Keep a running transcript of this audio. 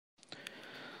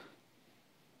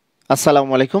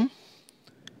আসসালামু আলাইকুম।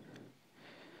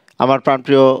 আমার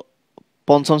প্রাণপ্রিয়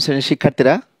পঞ্চম শ্রেণীর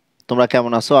শিক্ষার্থীরা, তোমরা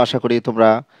কেমন আছো? আশা করি তোমরা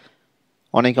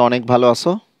অনেকে অনেক ভালো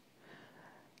আছো।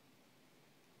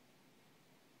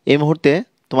 এই মুহূর্তে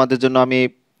তোমাদের জন্য আমি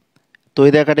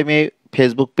তৌহিদ একাডেমি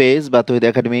ফেসবুক পেজ বা তৌহিদ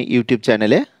একাডেমি ইউটিউব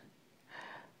চ্যানেলে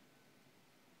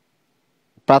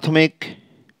প্রাথমিক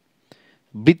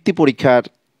বৃত্তি পরীক্ষার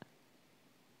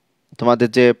তোমাদের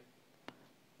যে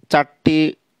 4টি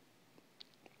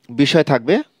বিষয়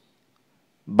থাকবে,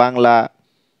 বাংলা,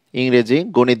 ইংরেজি,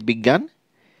 গণিত, বিজ্ঞান,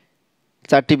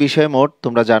 4টি বিষয়ে মোট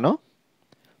তোমরা জানো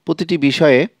প্রতিটি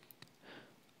বিষয়ে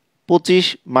 25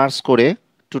 মার্কস করে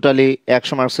টোটালি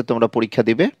 100 মার্কসের তোমরা পরীক্ষা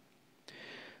দিবে।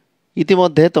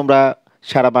 ইতিমধ্যে তোমরা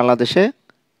সারা বাংলাদেশে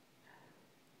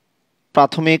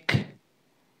প্রাথমিক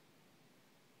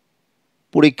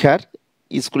পরীক্ষার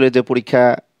স্কুলের যে পরীক্ষা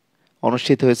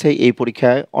অনুষ্ঠিত হয়েছে, এই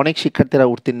পরীক্ষায় অনেক শিক্ষার্থীরা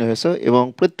উত্তীর্ণ হয়েছে এবং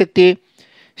প্রত্যেকটি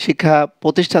শিক্ষা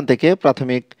প্রতিষ্ঠান থেকে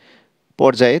প্রাথমিক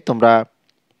পর্যায়ে তোমরা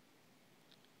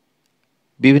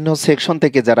বিভিন্ন সেকশন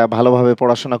থেকে যারা ভালোভাবে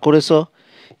পড়াশোনা করেছো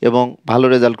এবং ভালো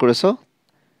রেজাল্ট করেছো,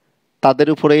 তাদের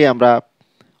উপরেই আমরা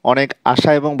অনেক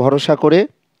আশা এবং ভরসা করে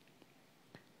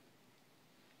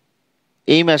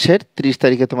এই মাসের 30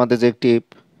 তারিখে তোমাদের যে একটি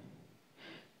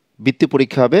বৃত্তি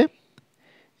পরীক্ষা হবে,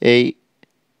 এই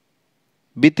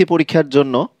বৃত্তি পরীক্ষার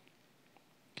জন্য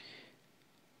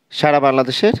সারা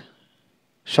বাংলাদেশের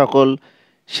সকল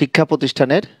শিক্ষা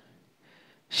প্রতিষ্ঠানের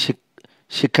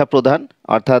শিক্ষা প্রধান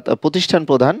অর্থাৎ প্রতিষ্ঠান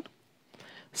প্রধান,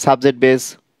 সাবজেক্ট বেস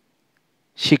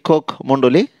শিক্ষক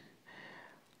মণ্ডলী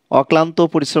অক্লান্ত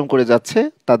পরিশ্রম করে যাচ্ছে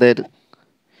তাদের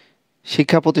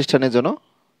শিক্ষা প্রতিষ্ঠানের জন্য।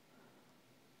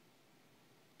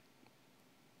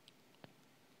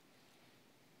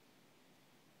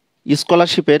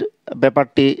 স্কলারশিপের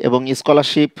ব্যাপারটি এবং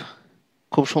স্কলারশিপ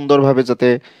খুব সুন্দরভাবে যাতে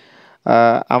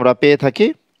আমরা পেয়ে থাকি,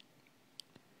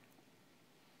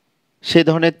 সেই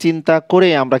ধরনের চিন্তা করে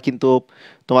আমরা কিন্তু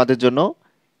তোমাদের জন্য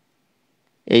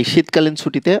এই শীতকালীন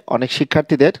ছুটিতে অনেক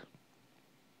শিক্ষার্থীদের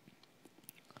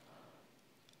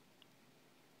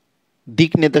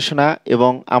দিক নির্দেশনা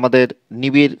এবং আমাদের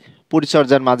নিবিড়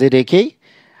পরিচর্যার মাঝে রেখেই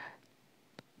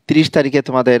 30 তারিখে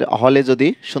তোমাদের হলে যদি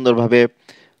সুন্দরভাবে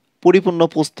পরিপূর্ণ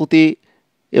প্রস্তুতি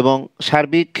এবং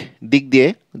সার্বিক দিক দিয়ে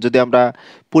যদি আমরা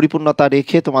পরিপূর্ণতা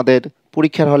রেখে তোমাদের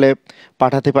পরীক্ষার হলে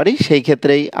পাঠাতে পারি, সেই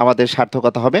ক্ষেত্রেই আমাদের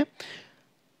সার্থকতা হবে।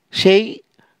 সেই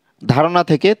ধারণা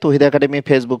থেকে তৌহিদ একাডেমি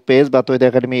ফেসবুক পেজ বা তৌহিদ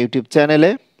একাডেমি ইউটিউব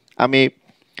চ্যানেলে আমি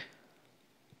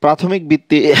প্রাথমিক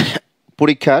বৃত্তি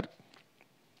পরীক্ষার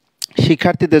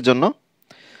শিক্ষার্থীদের জন্য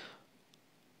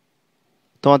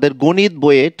তোমাদের গণিত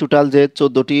বইয়ে টোটাল যে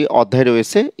 14টি অধ্যায়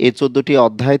রয়েছে, এই 14টি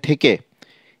অধ্যায় থেকে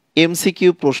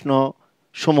এমসিকিউ প্রশ্ন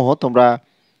সমূহ তোমরা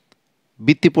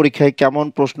বৃত্তি পরীক্ষায় কেমন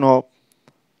প্রশ্ন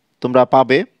তোমরা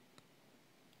পাবে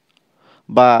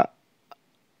বা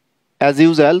অ্যাজ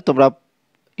ইউজুয়াল তোমরা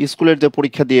স্কুলের যে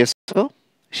পরীক্ষা দিয়েছো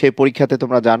সেই পরীক্ষাতে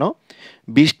তোমরা জানো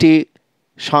 20টি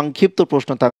সংক্ষিপ্ত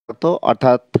প্রশ্ন থাকতো,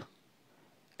 অর্থাৎ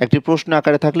একটি প্রশ্ন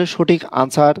আকারে থাকলে সঠিক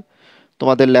আনসার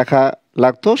তোমাদের লেখা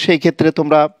লাগতো। সেই ক্ষেত্রে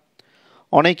তোমরা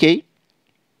অনেকেই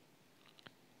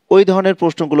ওই ধরনের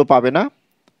প্রশ্নগুলো পাবে না।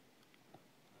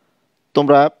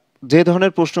 তোমরা যে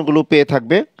ধরনের প্রশ্নগুলো পেয়ে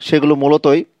থাকবে সেগুলো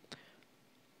মূলতই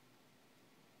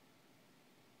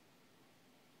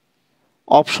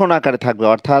অপশন আকারে থাকবে,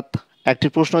 অর্থাৎ একটি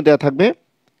প্রশ্ন দেওয়া থাকবে,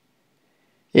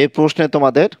 এই প্রশ্নে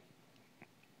তোমাদের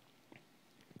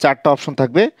 4টা অপশন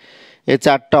থাকবে, এই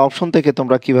 4টা অপশন থেকে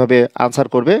তোমরা কিভাবে আনসার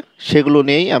করবে সেগুলো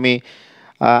নিয়েই আমি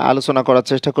আলোচনা করার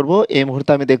চেষ্টা করব। এই মুহূর্তে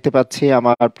আমি দেখতে পাচ্ছি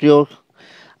আমার প্রিয়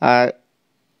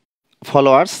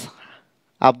ফলোয়ার্স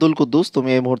আব্দুল কুদ্দুস, তুমি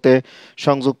এই মুহূর্তে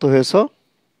সংযুক্ত হয়েছো।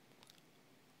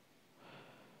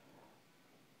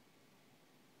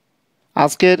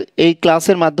 আজকের এই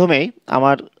ক্লাসের মাধ্যমে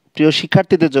আমার প্রিয়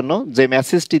শিক্ষার্থীদের জন্য যে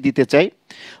মেসেজটি দিতে চাই,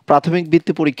 প্রাথমিক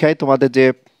বৃত্তি পরীক্ষায় তোমাদের যে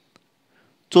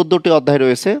 14টি অধ্যায়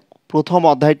রয়েছে, প্রথম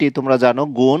অধ্যায়টি তোমরা জানো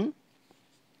গুণ,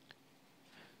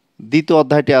 দ্বিতীয়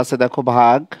অধ্যায়টি আছে দেখো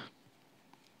ভাগ,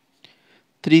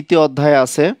 তৃতীয় অধ্যায়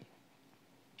আছে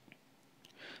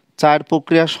 4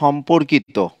 প্রক্রিয়া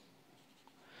সম্পর্কিত,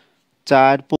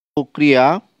 4 প্রক্রিয়া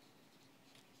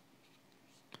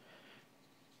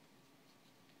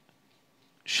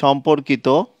সম্পর্কিত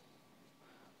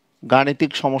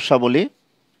গাণিতিক সমস্যাবলী,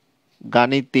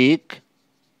 গাণিতিক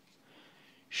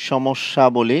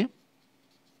সমস্যাবলী।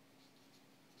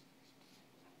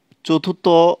 চতুর্থ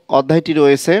অধ্যায়টি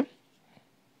রয়েছে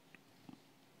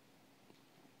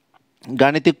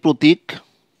গাণিতিক প্রতীক,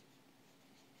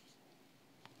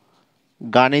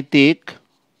 গাণিতিক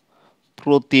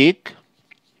প্রতীক।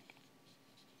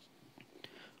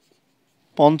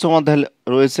 পঞ্চম অধ্যায়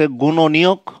রয়েছে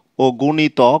গুণনীয়ক ও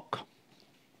গুণিতক।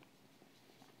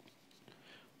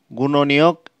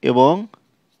 গুণনীয়ক এবং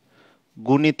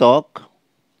গুণিতক।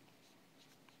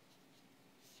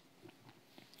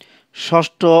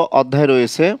 ষষ্ঠ অধ্যায়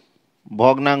রয়েছে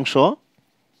ভগ্নাংশ।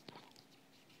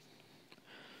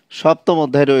 সপ্তম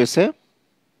অধ্যায় রয়েছে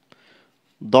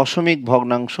দশমিক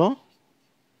ভগ্নাংশ।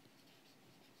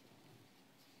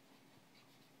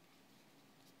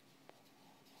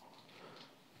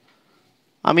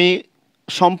 আমি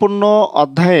সম্পূর্ণ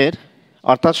অধ্যায়ের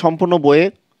অর্থাৎ সম্পূর্ণ বইয়ে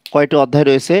কয়টি অধ্যায়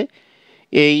রয়েছে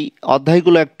এই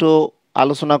অধ্যায়গুলো একটু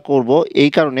আলোচনা করব।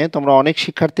 এই কারণে তোমরা অনেক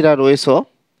শিক্ষার্থীরা রয়েছো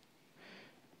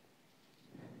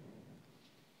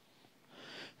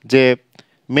যে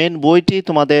মেন বইটি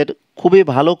তোমাদের খুবই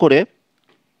ভালো করে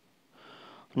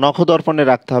নখদর্পণে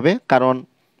রাখতে হবে, কারণ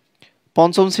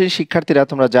পঞ্চম শ্রেণীর শিক্ষার্থীরা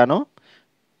তোমরা জানো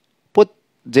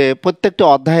যে প্রত্যেকটা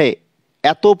অধ্যায়ে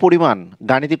এত পরিমাণ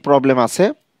গাণিতিক প্রবলেম আছে।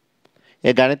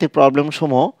 এই গাণিতিক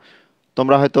প্রবলেমসমূহ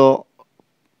তোমরা হয়তো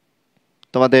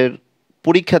তোমাদের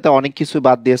পরীক্ষাতে অনেক কিছু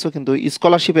বাদ দিয়েছো, কিন্তু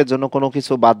স্কলারশিপের জন্য কোনো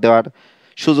কিছু বাদ দেওয়ার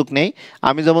সুযোগ নেই।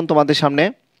 আমি যেমন তোমাদের সামনে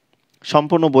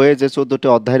সম্পূর্ণ বইয়ে যে 14টি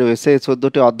অধ্যায় রয়েছে এই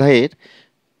 14টি অধ্যায়ের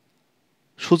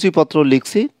সূচিপত্র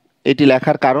লিখছি। এটি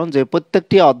লেখার কারণ যে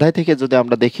প্রত্যেকটি অধ্যায় থেকে যদি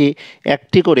আমরা দেখি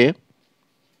একটি করে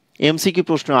এমসিকিউ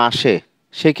প্রশ্ন আসে,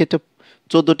 সেক্ষেত্রে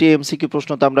 14টি এমসিকিউ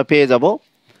প্রশ্ন তো আমরা পেয়ে যাব।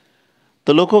 তো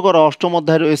লক্ষ্য করো, অষ্টম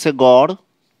অধ্যায় রয়েছে গড়,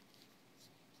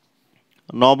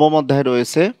 নবম অধ্যায়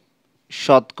রয়েছে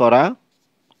শতকরা,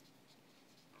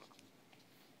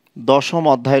 দশম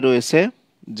অধ্যায় রয়েছে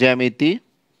জ্যামিতি,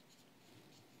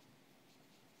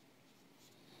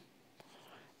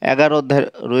 11 অধ্যায়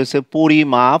রয়েছে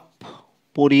পরিমাপ,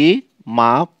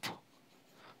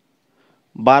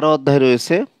 12 অধ্যায়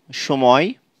রয়েছে সময়,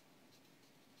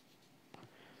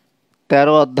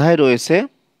 13 অধ্যায় রয়েছে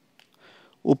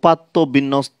উপাত্ত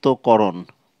বিন্যস্তকরণ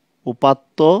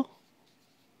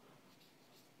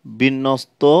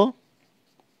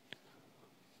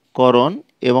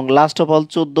এবং লাস্ট অফ অল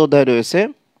 14 অধ্যায় রয়েছে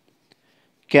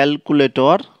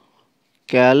ক্যালকুলেটর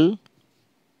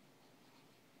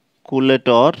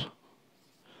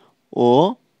ও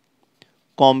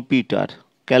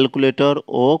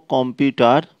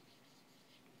কম্পিউটার।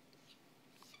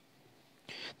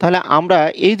 তাহলে আমরা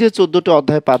এই যে 14টি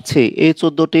অধ্যায় পাচ্ছি, এই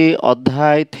 14টি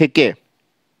অধ্যায় থেকে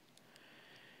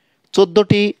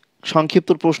 14টি সংক্ষিপ্ত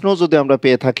প্রশ্ন যদি আমরা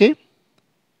পেয়ে থাকি,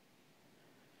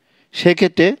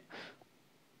 সেক্ষেত্রে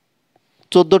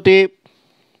 14টি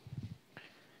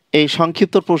এই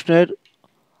সংক্ষিপ্ত প্রশ্নের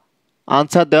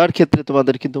আনসার দেওয়ার ক্ষেত্রে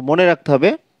তোমাদের কিন্তু মনে রাখতে হবে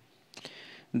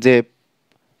যে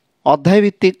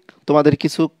অধ্যায়ভিত্তিক তোমাদের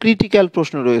কিছু ক্রিটিক্যাল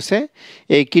প্রশ্ন রয়েছে।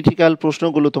 এই ক্রিটিক্যাল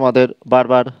প্রশ্নগুলো তোমাদের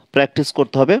বারবার প্র্যাকটিস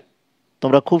করতে হবে।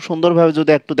 তোমরা খুব সুন্দরভাবে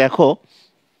যদি একটু দেখো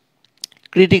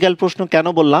ক্রিটিক্যাল প্রশ্ন কেন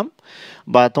বললাম,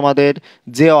 বা তোমাদের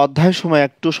যে অধ্যায় সময়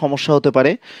একটু সমস্যা হতে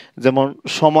পারে, যেমন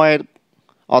সময়ের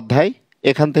অধ্যায়,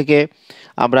 এখান থেকে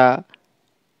আমরা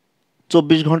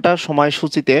 24 ঘন্টার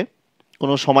সময়সূচিতে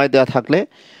কোনো সময় দেওয়া থাকলে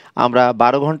আমরা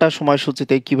 12 ঘন্টার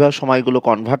সময়সূচিতে কীভাবে সময়গুলো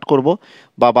কনভার্ট করব,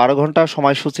 বা 12 ঘন্টার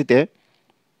সময়সূচিতে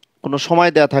কোনো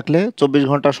সময় দেওয়া থাকলে 24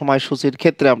 ঘন্টার সময়সূচির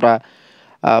ক্ষেত্রে আমরা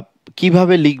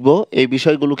কিভাবে লিখব, এই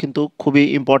বিষয়গুলো কিন্তু খুবই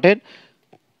ইম্পর্টেন্ট।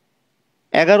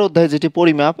 11 অধ্যায় যেটি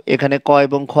পরিমাপ, এখানে ক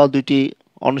এবং খ দুইটি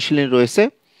অনুশীলনী রয়েছে।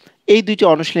 এই দুইটি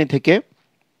অনুশীলনী থেকে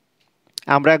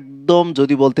আমরা একদম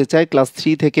যদি বলতে চাই ক্লাস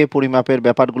 3 থেকে পরিমাপের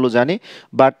ব্যাপারগুলো জানি,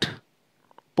 বাট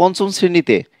পঞ্চম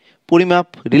শ্রেণীতে পরিমাপ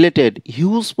রিলেটেড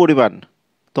হিউজ পরিমাণ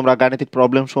তোমরা গাণিতিক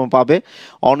প্রবলেম সমূহ পাবে।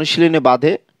 অনুশীলনে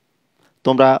বাদে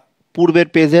তোমরা পূর্বের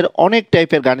পেজের অনেক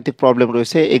টাইপের গাণিতিক প্রবলেম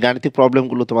রয়েছে, এই গাণিতিক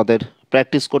প্রবলেমগুলো তোমাদের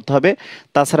প্র্যাকটিস করতে হবে।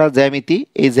 তাছাড়া জ্যামিতি,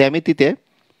 এই জ্যামিতিতে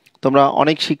তোমরা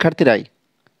অনেক শিক্ষার্থীরাই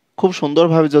খুব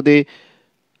সুন্দরভাবে যদি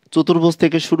চতুর্ভুজ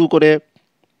থেকে শুরু করে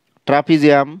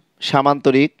ট্রাপিজিয়াম,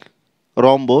 সামান্তরিক,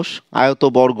 রম্বস,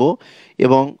 আয়তবর্গ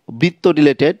এবং বৃত্ত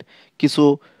রিলেটেড কিছু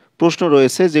প্রশ্ন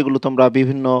রয়েছে, যেগুলো তোমরা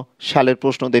বিভিন্ন সালের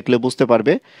প্রশ্ন দেখলে বুঝতে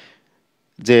পারবে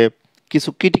যে কিছু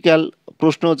ক্রিটিক্যাল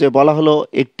প্রশ্ন যে বলা হলো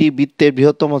একটি বৃত্তের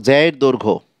বৃহত্তম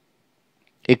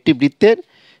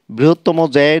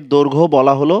জ্যায়ের দৈর্ঘ্য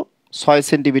বলা হলো 6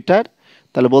 সেন্টিমিটার,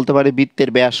 তাহলে বলতে পারি বৃত্তের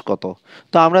ব্যাস কত।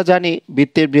 তো আমরা জানি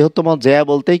বৃত্তের বৃহত্তম জ্যা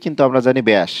বলতেই কিন্তু আমরা জানি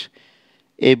ব্যাস।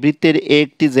 এই বৃত্তের এ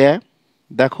একটি জ্যা,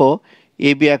 দেখো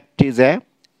এ বি একটি জ্যা,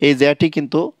 এই জ্যাটি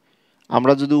কিন্তু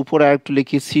আমরা যদি উপরে আরেকটু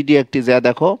লিখি সিডি একটি জ্যা,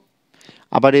 দেখো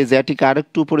আবার এই জ্যাটিকে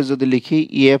আরেকটু উপরে যদি লিখি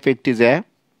ইএফ একটি জ্যা,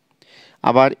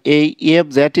 আবার এই ইএফ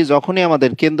জ্যাটি যখনই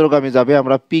আমাদের কেন্দ্রগামী যাবে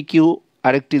আমরা পি কিউ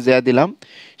আরেকটি জ্যা দিলাম।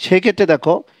 সেক্ষেত্রে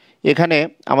দেখো এখানে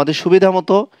আমাদের সুবিধা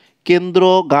মতো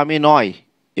কেন্দ্রগামী নয়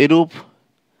এরূপ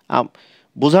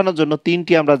বোঝানোর জন্য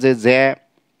 3টি আমরা যে জ্যা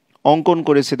অঙ্কন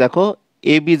করেছি, দেখো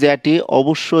এ বি জ্যাটি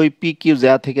অবশ্যই পি কিউ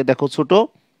জ্যা থেকে দেখো ছোট,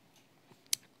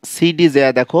 সিডি জ্যা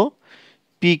দেখো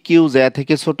পি কিউ জ্যা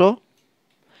থেকে ছোট।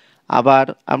 আবার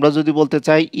আমরা যদি বলতে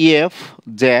চাই ইএফ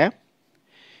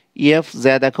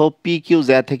জ্যা দেখো পি কিউ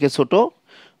জ্যা থেকে ছোট।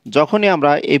 যখনই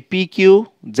আমরা এই পি কিউ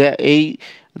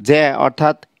জ্যা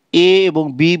অর্থাৎ এ এবং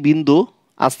বি বিন্দু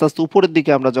আস্তে আস্তে উপরের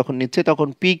দিকে আমরা যখন নিচ্ছি তখন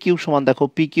পি কিউ সমান দেখো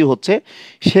পি কিউ হচ্ছে।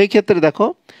 সেই ক্ষেত্রে দেখো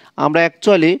আমরা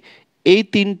অ্যাকচুয়ালি এই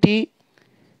তিনটি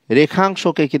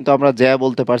রেখাংশকে কিন্তু আমরা জ্যা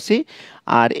বলতে পারছি।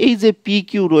 আর এই যে পি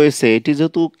কিউ রয়েছে এটি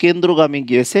যেহেতু কেন্দ্রগামী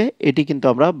গিয়েছে এটি কিন্তু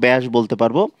আমরা ব্যাস বলতে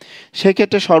পারবো।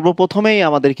 সেক্ষেত্রে সর্বপ্রথমেই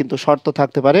আমাদের কিন্তু শর্ত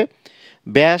থাকতে পারে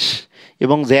ব্যাস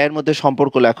এবং জ্যায়ের মধ্যে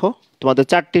সম্পর্ক লেখো। তোমাদের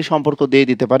 4টি সম্পর্ক দিয়ে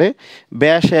দিতে পারে।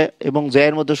 ব্যাস এবং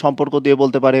জ্যায়ের মধ্যে সম্পর্ক দিয়ে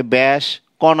বলতে পারে ব্যাস,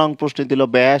 ক নং প্রশ্নে দিল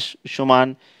ব্যাস সমান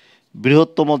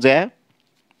বৃহত্তম জ্যা।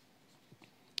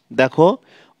 দেখো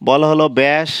বলা হলো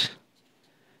ব্যাস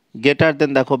গ্রেটার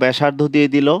দেন, দেখো ব্যাসার্ধ দিয়ে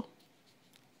দিল,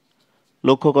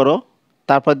 লক্ষ্য করো।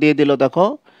 তারপর দিয়ে দিল দেখো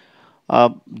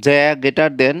জ্যা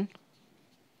গ্রেটার দেন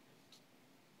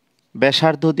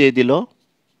ব্যাসার্ধ দিয়ে দিল,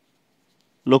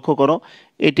 লক্ষ্য করো।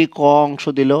 এটি ক অংশ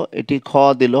দিল, এটি খ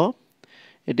দিল,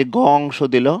 এটি গ অংশ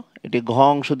দিল, এটি ঘ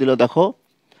অংশ দিল। দেখো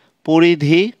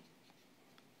পরিধি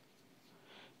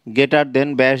গ্রেটার দেন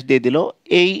ব্যাস দিয়ে দিল।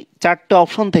 এই 4টে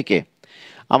অপশন থেকে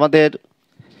আমাদের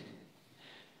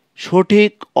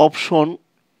সঠিক অপশন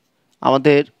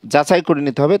আমাদের যাচাই করে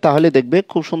নিতে হবে, তাহলে দেখবে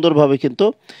খুব সুন্দরভাবে কিন্তু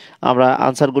আমরা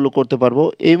আনসারগুলো করতে পারবো।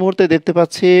 এই মুহূর্তে দেখতে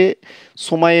পাচ্ছি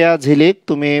সুমাইয়া ঝিলিক,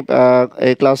 তুমি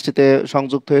এই ক্লাসটিতে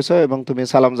সংযুক্ত হয়েছো এবং তুমি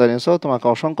সালাম জানিয়েছো, তোমাকে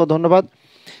অসংখ্য ধন্যবাদ।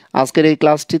 আজকের এই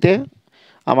ক্লাসটিতে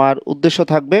আমার উদ্দেশ্য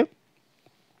থাকবে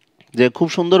যে খুব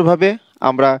সুন্দরভাবে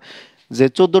আমরা যে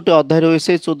 14টি অধ্যায়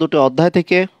রয়েছে 14টি অধ্যায়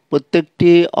থেকে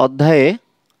প্রত্যেকটি অধ্যায়ে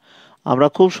আমরা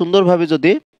খুব সুন্দরভাবে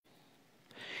যদি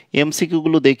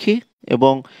এমসিকিউগুলো দেখি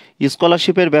এবং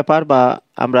স্কলারশিপের ব্যাপার বা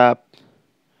আমরা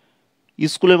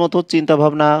স্কুলের মতো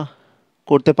চিন্তাভাবনা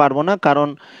করতে পারবো না, কারণ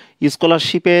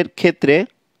স্কলারশিপের ক্ষেত্রে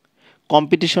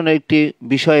কম্পিটিশনের একটি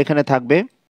বিষয় এখানে থাকবে।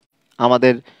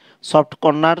 আমাদের সফট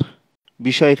কর্নার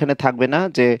বিষয় এখানে থাকবে না,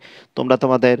 যে তোমরা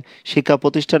তোমাদের শিক্ষা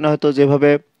প্রতিষ্ঠানে হয়তো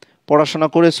যেভাবে পড়াশোনা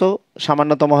করেছো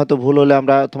সামান্যতম হয়তো ভুল হলে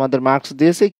আমরা তোমাদের মার্কস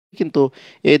দিয়েছি, কিন্তু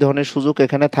এই ধরনের সুযোগ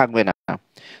এখানে থাকবে না।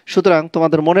 সুতরাং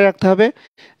তোমাদের মনে রাখতে হবে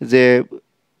যে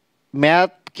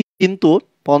ম্যাথ কিন্তু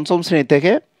পঞ্চম শ্রেণী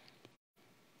থেকে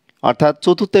অর্থাৎ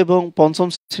চতুর্থ এবং পঞ্চম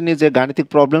শ্রেণীর যে গাণিতিক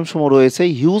প্রবলেম সমূহ রয়েছে,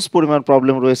 হিউজ পরিমাণ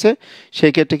প্রবলেম রয়েছে,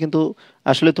 সেই ক্ষেত্রে কিন্তু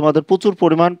আসলে তোমাদের প্রচুর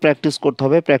পরিমাণ প্র্যাকটিস করতে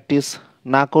হবে। প্র্যাকটিস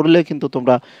না করলে কিন্তু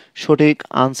তোমরা সঠিক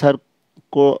আনসার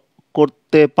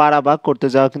করতে পারা বা করতে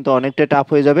যাওয়া কিন্তু অনেকটাই টাফ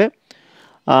হয়ে যাবে।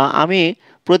 আমি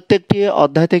প্রত্যেকটি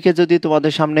অধ্যায় থেকে যদি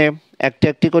তোমাদের সামনে একটি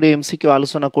একটি করে এমসিকিউ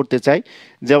আলোচনা করতে চাই,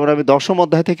 যেমন আমি 10ম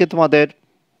অধ্যায় থেকে তোমাদের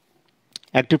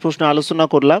একটি প্রশ্ন আলোচনা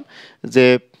করলাম যে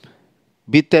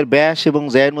বৃত্তের ব্যাস এবং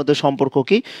জ্যায়ের মধ্যে সম্পর্ক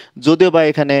কি। যদিও বা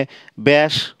এখানে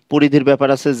ব্যাস পরিধির ব্যাপার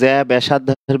আছে, জ্যা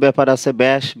ব্যাসার্ধের ব্যাপার আছে,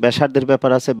 ব্যাস ব্যাসার্ধের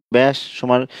ব্যাপার আছে, ব্যাস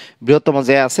সমান বৃহত্তম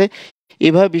জ্যা আছে।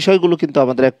 এইভাবে বিষয়গুলো কিন্তু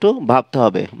আমাদের একটু ভাবতে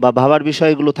হবে বা ভাবার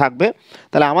বিষয়গুলো থাকবে।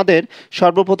 তাহলে আমাদের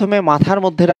সর্বপ্রথমে মাথার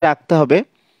মধ্যে রাখতে হবে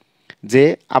যে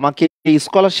আমাকে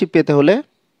স্কলারশিপ পেতে হলে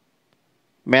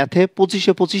ম্যাথে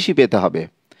 25-এ 25ই পেতে হবে।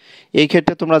 এই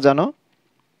ক্ষেত্রে তোমরা জানো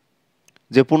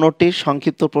যে 15টি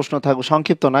সংক্ষিপ্ত প্রশ্ন থাকবে,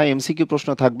 সংক্ষিপ্ত না এমসিকিউ প্রশ্ন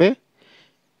থাকবে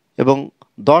এবং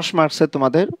 10 মার্কসের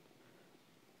তোমাদের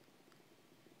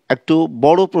একটু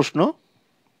বড় প্রশ্ন।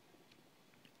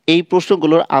 এই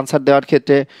প্রশ্নগুলোর আনসার দেওয়ার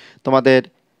ক্ষেত্রে তোমাদের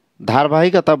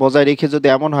ধারাবাহিকতা বজায় রেখে যদি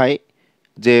এমন হয়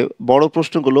যে বড়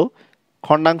প্রশ্নগুলো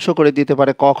খণ্ডাংশ করে দিতে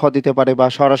পারে, ক খ দিতে পারে বা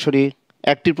সরাসরি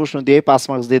একটি প্রশ্ন দিয়ে 5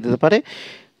 মার্কস দিয়ে দিতে পারে,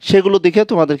 সেগুলো দেখে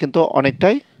তোমাদের কিন্তু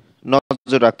অনেকটাই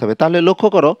নজর রাখতে হবে। তাহলে লক্ষ্য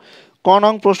করো, ক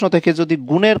নং প্রশ্ন থেকে যদি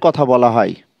গুণের কথা বলা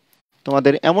হয়,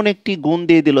 তোমাদের এমন একটি গুণ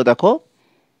দিয়ে দিল। দেখো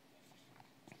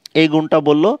এই গুণটা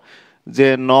বলল যে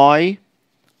 9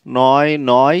 9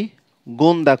 9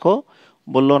 গুণ, দেখো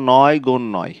বলল 9 গুণ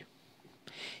 9,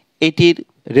 এটির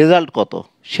রেজাল্ট কত।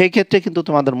 সেই ক্ষেত্রে কিন্তু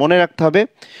তোমাদের মনে রাখতে হবে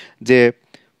যে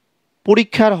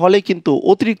পরীক্ষার হলে কিন্তু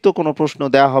অতিরিক্ত কোনো প্রশ্ন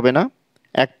দেওয়া হবে না।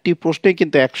 একটি প্রশ্নে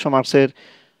কিন্তু 100 মার্কসের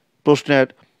প্রশ্নের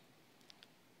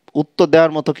উত্তর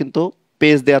দেওয়ার মতো কিন্তু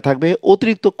পেজ দেওয়া থাকবে।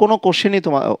 অতিরিক্ত কোনো কোশ্চেনই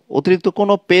অতিরিক্ত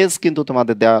কোনো পেজ কিন্তু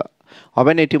তোমাদের দেওয়া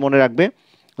হবে না, এটি মনে রাখবে।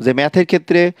 যে ম্যাথের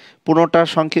ক্ষেত্রে 15টা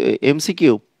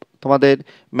এমসিকিউ তোমাদের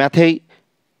ম্যাথেই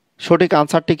সঠিক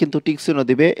আনসারটি কিন্তু টিক চিহ্ন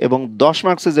দিবে এবং 10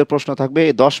 মার্কসের যে প্রশ্ন থাকবে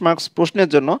এই 10 মার্কস প্রশ্নের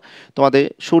জন্য তোমাদের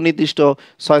সুনির্দিষ্ট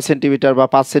 6 সেন্টিমিটার বা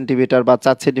 5 সেন্টিমিটার বা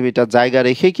 4 সেন্টিমিটার জায়গা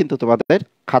রেখেই কিন্তু তোমাদের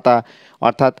খাতা,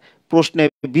 অর্থাৎ প্রশ্নে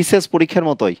বিশেষ পরীক্ষার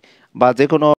মতোই বা যে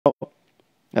কোনো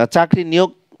চাকরি নিয়োগ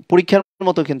পরীক্ষার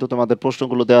মতো কিন্তু তোমাদের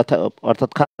প্রশ্নগুলো দেওয়া অর্থাৎ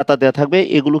খাতা দেওয়া থাকবে।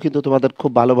 এগুলো কিন্তু তোমাদের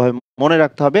খুব ভালোভাবে মনে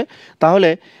রাখতে হবে। তাহলে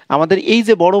আমাদের এই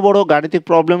যে বড় বড় গাণিতিক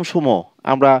প্রবলেম সমূহ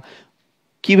আমরা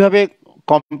কিভাবে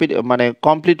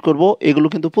কমপ্লিট করব, এগুলো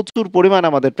কিন্তু প্রচুর পরিমাণ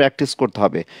আমাদের প্র্যাকটিস করতে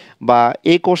হবে। বা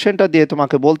এই কোশ্চেনটা দিয়ে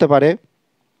তোমাকে বলতে পারে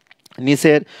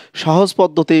নিচের সহজ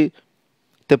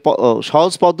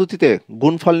সহজ পদ্ধতিতে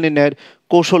গুণফল নির্ণয়ের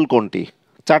কৌশল কোনটি,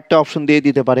 4টে অপশন দিয়ে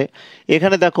দিতে পারে।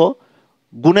 এখানে দেখো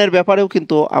গুণের ব্যাপারেও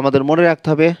কিন্তু আমাদের মনে রাখতে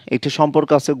হবে একটি সম্পর্ক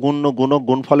আছে, গুণ গুণক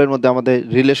গুণফলের মধ্যে আমাদের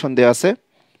রিলেশন দেওয়া আছে।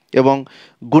 এবং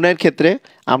গুণের ক্ষেত্রে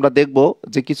আমরা দেখব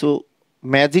যে কিছু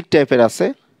ম্যাজিক টাইপের আছে,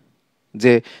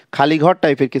 যে খালি ঘর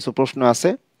টাইপের কিছু প্রশ্ন আছে।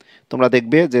 তোমরা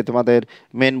দেখবে যে তোমাদের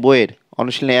মেন বইয়ের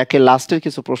অনুশীলনী 1-এর লাস্টের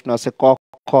কিছু প্রশ্ন আছে ক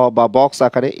খ বা বক্স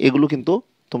আকারে, এগুলো কিন্তু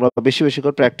তোমরা বেশি বেশি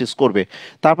করে প্র্যাকটিস করবে।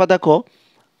 তারপর দেখো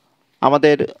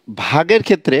আমাদের ভাগের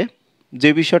ক্ষেত্রে যে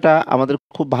বিষয়টা আমাদের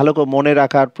খুব ভালো করে মনে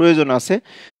রাখার প্রয়োজন আছে,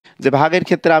 যে ভাগের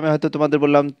ক্ষেত্রে আমি হয়তো তোমাদের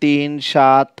বললাম 3,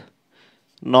 7,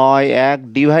 9, 1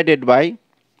 ডিভাইডেড বাই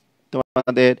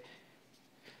তোমাদের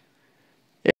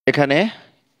এখানে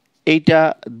এইটা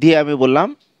দিয়ে আমি বললাম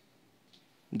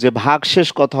যে ভাগশেষ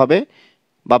কত হবে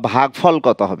বা ভাগফল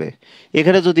কত হবে।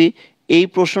 এখানে যদি এই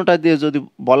প্রশ্নটা দিয়ে যদি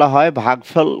বলা হয়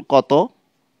ভাগফল কত,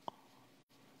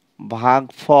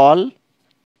 ভাগফল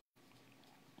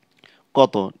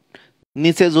কত,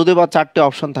 নিচে যদি বা 4টে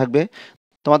অপশন থাকবে,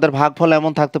 তোমাদের ভাগফল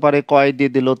এমন থাকতে পারে কয়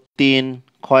দিয়ে দিল 3,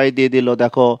 ক্ষয় দিয়ে দিল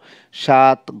দেখো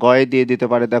 7, গয়ে দিয়ে দিতে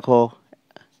পারে দেখো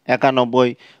 91,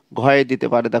 ঘয়ে দিতে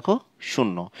পারে দেখো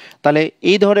 0। তাহলে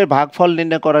এই ধরনের ভাগফল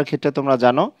নির্ণয় করার ক্ষেত্রে তোমরা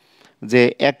জানো যে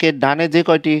 1-এর ডানে যে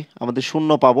কয়টি আমাদের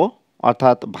 0 পাবো,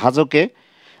 অর্থাৎ ভাজকে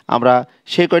আমরা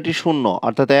সেই কয়টি 0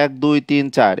 অর্থাৎ 1, 2, 3,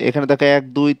 4, এখানে দেখো 1,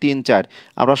 2, 3, 4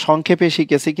 আমরা সংক্ষেপে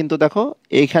শিখেছি, কিন্তু দেখো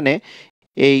এইখানে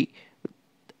এই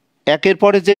 1-এর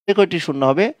পরে যে কয়টি 0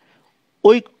 হবে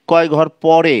ওই কয় ঘর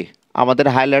পরে আমাদের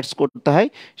হাইলাইটস করতে হয়।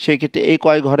 সেই ক্ষেত্রে এই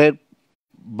কয় ঘরের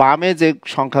বামে যে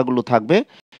সংখ্যাগুলো থাকবে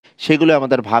সেগুলো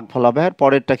আমাদের ভাগফল হবে, আর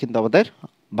পরেরটা কিন্তু আমাদের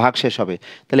ভাগশেষ হবে।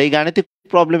 তাহলে এই গাণিতিক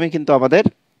প্রবলেমে কিন্তু আমাদের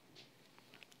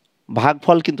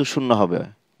ভাগফল কিন্তু 0 হবে,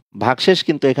 ভাগশেষ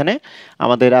কিন্তু এখানে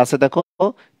আমাদের আছে দেখো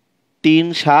 3,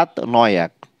 7, 9,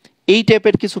 1। এই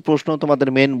টাইপের কিছু প্রশ্ন তোমাদের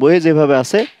মেন বইয়ে যেভাবে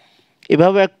আছে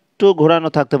এভাবে একটু ঘোরানো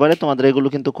থাকতে পারে, তোমাদের এগুলো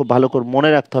কিন্তু খুব ভালো করে মনে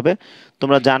রাখতে হবে।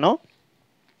 তোমরা জানো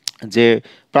যে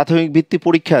প্রাথমিক বৃত্তি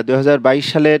পরীক্ষা 2022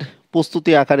 সালের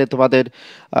প্রস্তুতি আকারে তোমাদের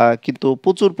কিন্তু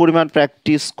প্রচুর পরিমাণ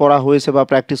প্র্যাকটিস করা হয়েছে বা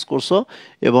প্র্যাকটিস করছো,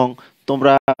 এবং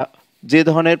তোমরা যে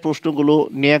ধরনের প্রশ্নগুলো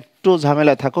নিয়ে একটু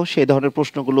ঝামেলা থাকো সেই ধরনের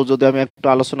প্রশ্নগুলো যদি আমি একটু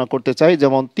আলোচনা করতে চাই,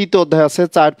 যেমন 3য় অধ্যায় আছে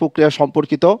 4 প্রক্রিয়া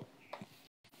সম্পর্কিত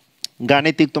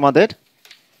গাণিতিক, তোমাদের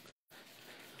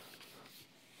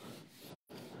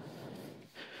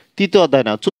 3য় অধ্যায়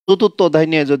না 4র্থ অধ্যায়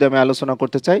নিয়ে যদি আমি আলোচনা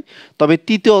করতে চাই, তবে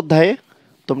 3য় অধ্যায়ে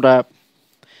তোমরা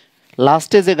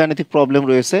লাস্টে যে গাণিতিক প্রবলেম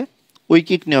রয়েছে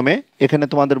ঐকিক নিয়মে, এখানে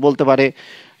তোমাদের বলতে পারে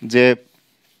যে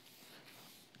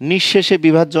নিঃশেষে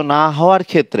বিভাজ্য না হওয়ার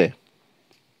ক্ষেত্রে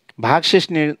ভাগশেষ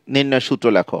নির্ণয়ের সূত্র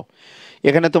লেখো।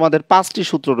 এখানে তোমাদের 5টি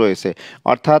সূত্র রয়েছে,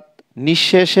 অর্থাৎ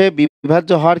নিঃশেষে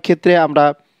বিভাজ্য হওয়ার ক্ষেত্রে আমরা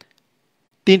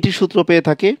 3টি সূত্র পেয়ে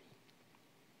থাকি,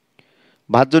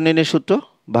 ভাজ্য নির্ণয়ের সূত্র,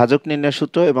 ভাজক নির্ণয়ের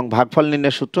সূত্র এবং ভাগফল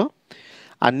নির্ণয়ের সূত্র।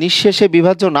 আর নিঃশেষে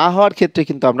বিভাজ্য না হওয়ার ক্ষেত্রে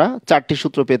কিন্তু আমরা 4টি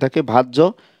সূত্র পেয়ে থাকি, ভাজ্য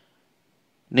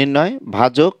নির্ণয়,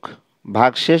 ভাজক,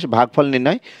 ভাগশেষ, ভাগফল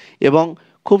নির্ণয়। এবং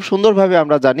খুব সুন্দরভাবে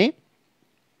আমরা জানি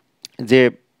যে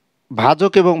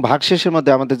ভাজক এবং ভাগশেষের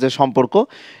মধ্যে আমাদের যে সম্পর্ক,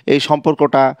 এই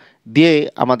সম্পর্কটা দিয়ে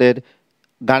আমাদের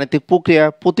গাণিতিক প্রক্রিয়া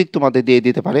প্রতীক তোমাদের দিয়ে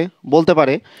দিতে পারে, বলতে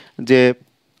পারে যে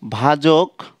ভাজক,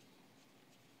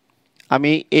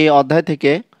 আমি এই অধ্যায়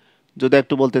থেকে যদি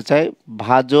একটু বলতে চাই,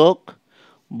 ভাজক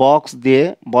বক্স দিয়ে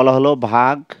বলা হলো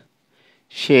ভাগ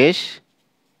শেষ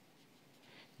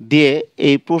দিয়ে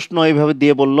এই প্রশ্ন এইভাবে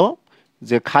দিয়ে বলল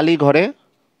যে খালি ঘরে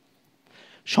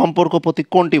সম্পর্ক প্রতীক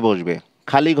কোনটি বসবে,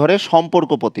 খালি ঘরে সম্পর্ক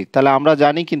প্রতীক। তাহলে আমরা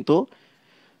জানি কিন্তু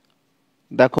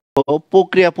দেখো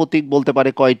প্রক্রিয়া প্রতীক বলতে পারে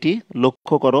কয়টি,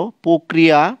 লক্ষ্য করো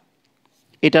প্রক্রিয়া,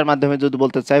 এটার মাধ্যমে যদি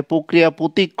বলতে চাই প্রক্রিয়া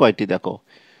প্রতীক কয়টি, দেখো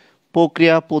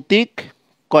প্রক্রিয়া প্রতীক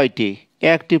কয়টি,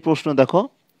 একটি প্রশ্ন। দেখো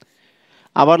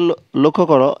আবার লক্ষ্য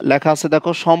করো লেখা আছে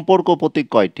দেখো সম্পর্ক প্রতীক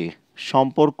কয়টি,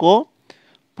 সম্পর্ক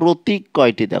প্রতীক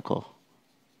কয়টি, দেখো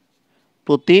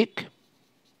প্রতীক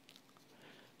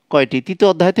কয়টি। 3য়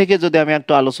অধ্যায় থেকে যদি আমি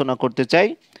একটু আলোচনা করতে চাই,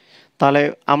 তাহলে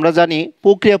আমরা জানি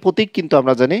প্রক্রিয়া প্রতীক কিন্তু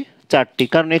আমরা জানি 4টি,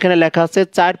 কারণ এখানে লেখা আছে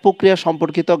 4 প্রক্রিয়া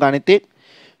সম্পর্কিত গাণিতিক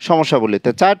সমস্যাবলীতে।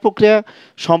 4 প্রক্রিয়া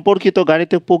সম্পর্কিত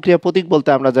গাণিতিক প্রক্রিয়া প্রতীক বলতে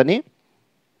আমরা জানি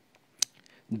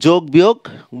যোগ, বিয়োগ,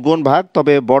 গুণ, ভাগ।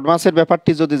 তবে বডমাসের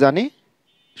ব্যাপারটি যদি জানি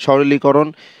সরলীকরণ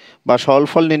বা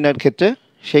সরলফল নির্ণয়ের ক্ষেত্রে,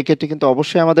 সেই ক্ষেত্রে কিন্তু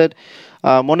অবশ্যই আমাদের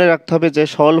মনে রাখতে হবে যে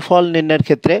সরলফল নির্ণয়ের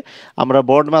ক্ষেত্রে আমরা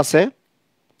বডমাসে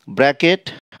ব্র্যাকেট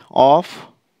অফ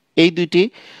এই দুইটি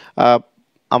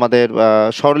আমাদের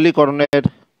সরলীকরণের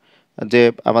যে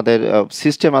আমাদের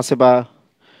সিস্টেম আছে বা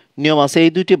নিয়ম আছে,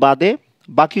 এই দুইটি বাদে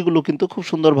বাকিগুলো কিন্তু খুব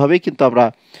সুন্দরভাবেই কিন্তু আমরা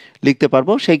লিখতে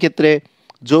পারবো। সেই ক্ষেত্রে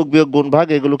যোগ বিয়োগ গুণ ভাগ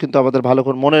এগুলো কিন্তু আমাদের ভালো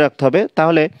করে মনে রাখতে হবে।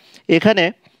 তাহলে এখানে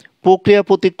প্রক্রিয়া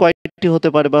প্রতীক কয়টি হতে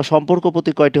পারে বা সম্পর্ক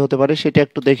প্রতীক কয়টি হতে পারে সেটা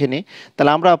একটু দেখে নিই।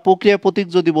 তাহলে আমরা প্রক্রিয়া প্রতীক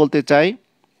যদি বলতে চাই,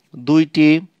 2টি,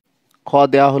 খ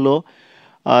দেওয়া হলো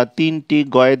 3টি,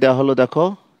 গয়ে দেওয়া হলো দেখো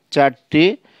 4টি,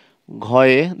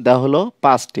 ঘয়ে দেওয়া হলো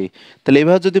 5টি। তাহলে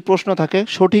এভাবে যদি প্রশ্ন থাকে,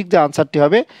 সঠিক যে আনসারটি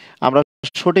হবে আমরা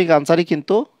সঠিক আনসারই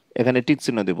কিন্তু এখানে টিক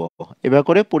চিহ্ন দেব। এভাবে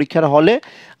করে পরীক্ষার হলে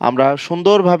আমরা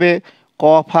সুন্দরভাবে ক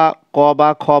বা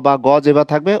খ বা গ যেভাবে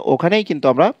থাকবে ওখানেই কিন্তু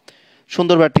আমরা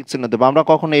সুন্দরভাবে টিক চিহ্ন দেবো। আমরা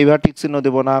কখনো এইভাবে টিক চিহ্ন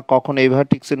দেবো না, কখনো এইভাবে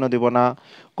টিক চিহ্ন দেবো না,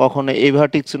 কখনো এইভাবে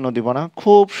টিক চিহ্ন দেবো না।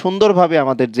 খুব সুন্দরভাবে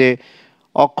আমাদের যে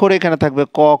অক্ষর এখানে থাকবে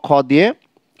ক খ দিয়ে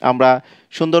আমরা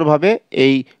সুন্দরভাবে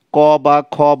এই ক বা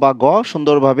খ বা গ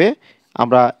সুন্দরভাবে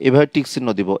আমরা এভাবে টিক চিহ্ন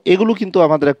দিব। এগুলো কিন্তু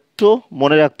আমাদের একটু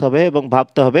মনে রাখতে হবে এবং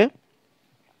ভাবতে হবে।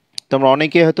 তোমরা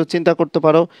অনেকে হয়তো চিন্তা করতে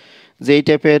পারো যে এই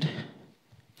টাইপের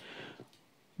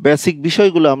বেসিক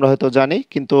বিষয়গুলো আমরা হয়তো জানি,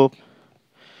 কিন্তু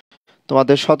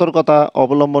তোমাদের সতর্কতা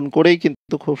অবলম্বন করেই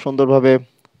কিন্তু খুব সুন্দরভাবে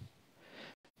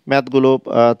ম্যাথগুলো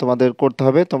তোমাদের করতে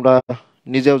হবে। তোমরা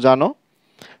নিজেও জানো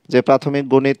যে প্রাথমিক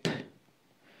গণিত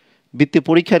বৃত্তি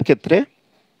পরীক্ষার ক্ষেত্রে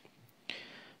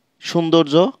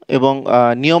সৌন্দর্য এবং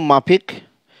নিয়ম মাফিক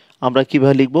আমরা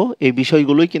কিভাবে লিখব এই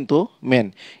বিষয়গুলোই কিন্তু মেন।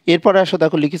 এরপরে আসো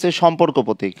দেখো লিখেছে সম্পর্ক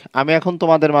প্রতীক। আমি এখন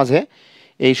তোমাদের মাঝে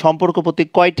এই সম্পর্ক প্রতীক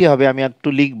কয়টি হবে আমি একটু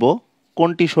লিখব,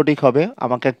 কোনটি সঠিক হবে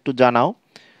আমাকে একটু জানাও।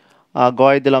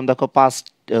 গয়ে দিলাম দেখো 5,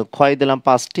 খয়ে দিলাম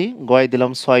 5টি, গয়ে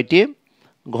দিলাম 6টি,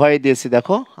 ঘয়ে দিয়েছি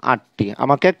দেখো 8টি।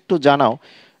 আমাকে একটু জানাও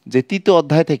যে তৃতীয়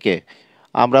অধ্যায় থেকে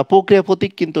আমরা প্রক্রিয়া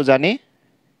প্রতীক কিন্তু জানি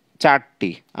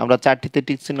 4টি, আমরা 4টিতে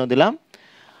টিক চিহ্ন দিলাম।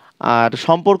 আর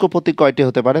সম্পর্ক প্রতীক কয়টি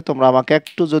হতে পারে তোমরা আমাকে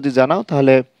একটু যদি জানাও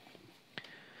তাহলে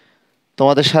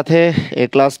তোমাদের সাথে এই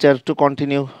ক্লাসটা একটু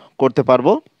কন্টিনিউ করতে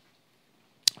পারবো।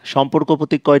 সম্পর্ক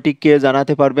প্রতীক কয়টি কে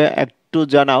জানাতে পারবে একটু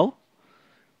জানাও।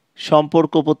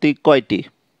 সম্পর্ক প্রতীক কয়টি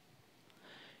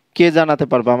কে জানাতে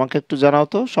পারবে আমাকে একটু জানাও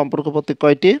তো, সম্পর্ক প্রতীক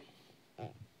কয়টি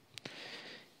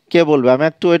কে বলবে? আমি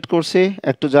একটু ওয়েট করছি,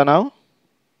 একটু জানাও।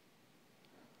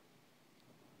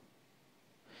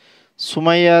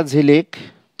 সুমাইয়া ঝিলিক,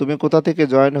 তুমি কোথা থেকে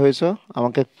জয়েন হয়েছো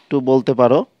আমাকে একটু বলতে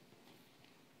পারো,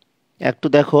 একটু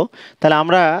দেখো। তাহলে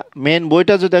আমরা মেন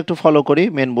বইটা যদি একটু ফলো করি,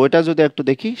 মেন বইটা যদি একটু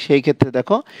দেখি, সেই ক্ষেত্রে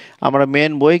দেখো আমরা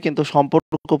মেন বই কিন্তু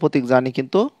সম্পর্ক প্রতীক জানি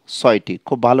কিন্তু 6টি।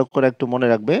 খুব ভালো করে একটু মনে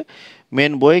রাখবে,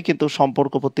 মেন বইয়ে কিন্তু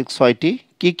সম্পর্ক প্রতীক 6টি।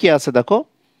 কি কি আছে দেখো,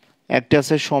 একটি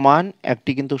আছে সমান,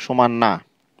 একটি কিন্তু সমান না।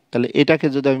 তাহলে এটাকে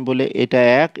যদি আমি বলি এটা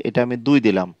 1, এটা আমি 2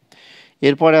 দিলাম।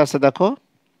 এরপরে আছে দেখো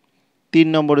 3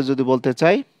 নম্বরে যদি বলতে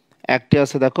চাই, একটি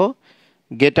আছে দেখো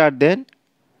গ্রেটার দেন,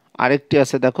 আরেকটি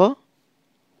আছে দেখো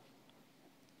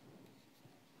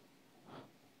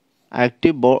আরেকটি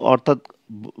অর্থাৎ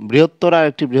বৃহত্তর, আর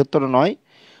একটি বৃহত্তর নয়।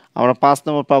 আমরা 5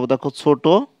 নম্বর পাবো দেখো ছোট,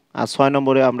 আর 6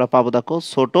 নম্বরে আমরা পাবো দেখো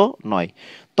ছোট নয়।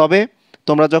 তবে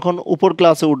তোমরা যখন উপর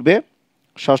ক্লাসে উঠবে,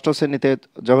 ষষ্ঠ শ্রেণীতে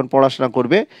যখন পড়াশোনা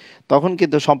করবে, তখন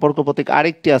কিন্তু সম্পর্ক প্রতীক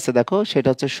আরেকটি আছে দেখো, সেটা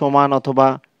হচ্ছে সমান অথবা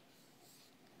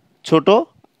ছোট,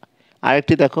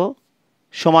 আরেকটি দেখো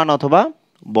সমান অথবা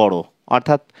বড়।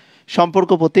 অর্থাৎ সম্পর্ক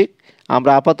প্রতীক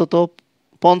আমরা আপাতত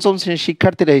পঞ্চম শ্রেণীর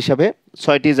শিক্ষার্থীরা হিসাবে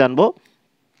 6টি জানবো।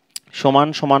 সমান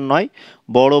সমান নয়,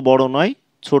 বড় বড় নয়,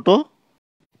 ছোট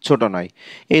ছোট নয়।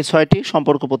 এই 6টি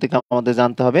সম্পর্ক প্রতীক আমাদের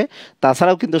জানতে হবে।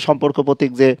 তাছাড়াও কিন্তু সম্পর্ক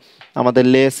প্রতীক যে আমাদের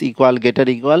লেস ইকুয়াল, গ্রেটার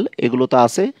ইকুয়াল এগুলো তো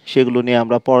আছে, সেগুলো নিয়ে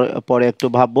আমরা পরে একটু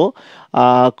ভাববো।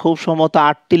 খুব সম্ভবত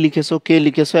 8টি লিখেছো, কে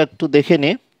লিখেছো একটু দেখে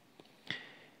নে।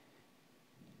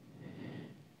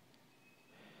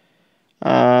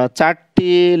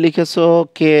 4টি লিখেছো,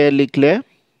 কে লিখলে?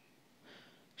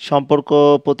 সম্পর্ক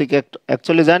প্রতীক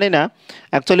অ্যাকচুয়ালি জানি না,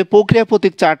 অ্যাকচুয়ালি প্রক্রিয়া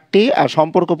প্রতীক 4টি আর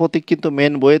সম্পর্ক প্রতীক কিন্তু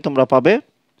মেন বইয়ে তোমরা পাবে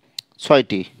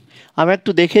 6টি। আমি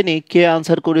একটু দেখে নিই কে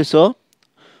আনসার করেছো।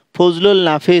 ফজলুল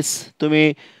নাফিস, তুমি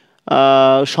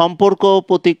সম্পর্ক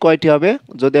প্রতীক কয়টি হবে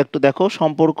যদি একটু দেখো।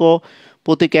 সম্পর্ক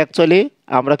প্রতীক অ্যাকচুয়ালি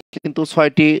আমরা কিন্তু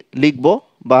 6টি লিখব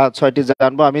বা 6টি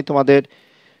জানবো। আমি তোমাদের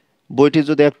বইটি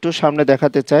যদি একটু সামনে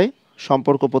দেখাতে চাই,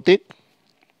 সম্পর্ক প্রতীক,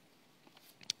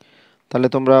 তাহলে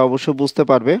তোমরা অবশ্যই বুঝতে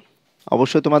পারবে।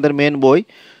 অবশ্যই তোমাদের মেন বই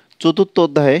 4র্থ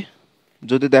অধ্যায়ে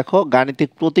যদি দেখো গাণিতিক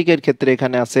প্রতীকের ক্ষেত্রে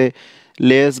এখানে আছে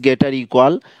লেস, গ্রেটার,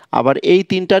 ইকুয়াল। আবার এই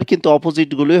 3টার কিন্তু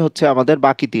অপোজিটগুলোই হচ্ছে আমাদের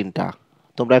বাকি 3টা।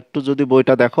 তোমরা একটু যদি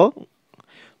বইটা দেখো,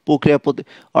 প্রক্রিয়া প্রতীক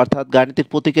অর্থাৎ গাণিতিক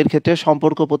প্রতীকের ক্ষেত্রে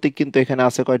সম্পর্ক প্রতীক কিন্তু এখানে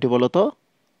আছে কয়টি বলো তো?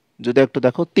 যদি একটু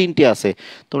দেখো 3টি আছে।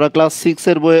 তোমরা ক্লাস 6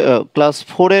 এর বই, ক্লাস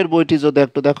 4 এর বইটি যদি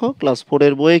একটু দেখো, ক্লাস 4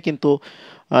 এর বইয়ে কিন্তু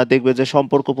দেখবে যে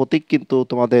সম্পর্ক প্রতীক কিন্তু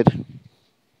তোমাদের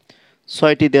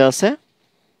 6টি দেওয়া আছে।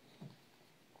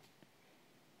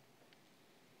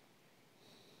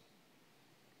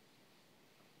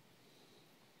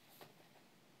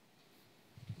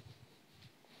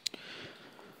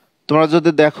 তোমরা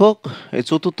যদি দেখো এই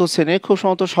চতুর্থ শ্রেণী খুব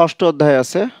সম্ভবত ষষ্ঠ অধ্যায়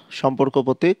আছে সম্পর্ক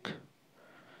প্রতীক।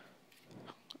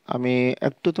 আমি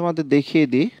একটু তোমাদের দেখিয়ে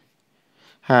দিই।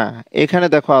 হ্যাঁ, এখানে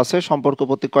দেখো আছে সম্পর্ক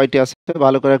প্রতীক কয়টি আছে,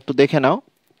 ভালো করে একটু দেখে নাও।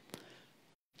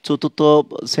 চতুর্থ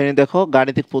শ্রেণী দেখো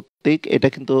গাণিতিক প্রতীক, এটা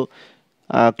কিন্তু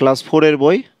ক্লাস 4 এর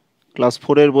বই। ক্লাস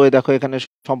 4 এর বই দেখো এখানে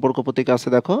সম্পর্ক প্রতীক আছে।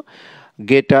 দেখো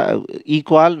গেটার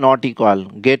equal not equal,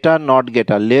 গেটার not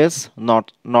গেটার, less not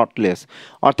not less.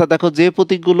 অর্থাৎ দেখো যে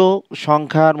প্রতীকগুলো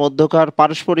সংখ্যার মধ্যকার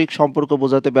পারস্পরিক সম্পর্ক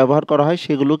বোঝাতে ব্যবহার করা হয়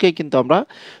সেগুলোকেই কিন্তু আমরা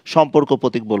সম্পর্ক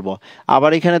প্রতীক বলবো।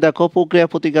 আবার এখানে দেখো প্রক্রিয়া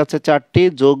প্রতীক আছে 4টি,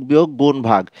 যোগ বিয়োগ গুণ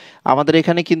ভাগ। আমাদের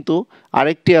এখানে কিন্তু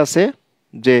আরেকটি আছে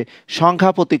যে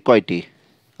সংখ্যা প্রতীক কয়টি।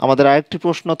 আমাদের আরেকটি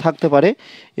প্রশ্ন থাকতে পারে,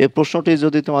 এই প্রশ্নটি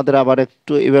যদি তোমাদের আবার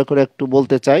একটু এবার করে একটু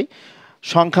বলতে চাই,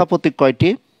 সংখ্যা প্রতীক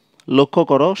কয়টি। লক্ষ্য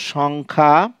করো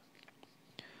সংখ্যা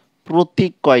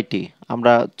প্রতীক কয়টি।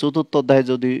 আমরা চতুর্থ অধ্যায়ে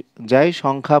যদি যাই,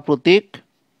 সংখ্যা প্রতীক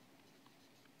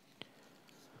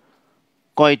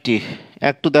কয়টি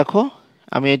একটু দেখো।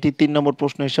 আমি এটি 3 নম্বর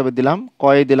প্রশ্ন হিসাবে দিলাম,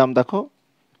 কয়ে দিলাম দেখো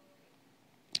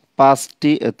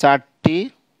 5টি 4টি,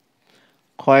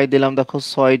 ক্ষয়ে দিলাম দেখো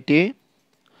 6টি,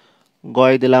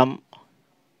 গয়ে দিলাম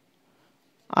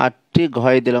 8টি,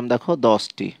 ঘয়ে দিলাম দেখো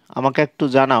 10টি। আমাকে একটু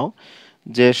জানাও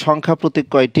যে সংখ্যা প্রতীক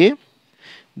কয়টি।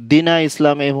 দিনা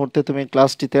ইসলাম, এই মুহূর্তে তুমি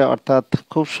ক্লাসটিতে, অর্থাৎ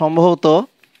খুব সম্ভবত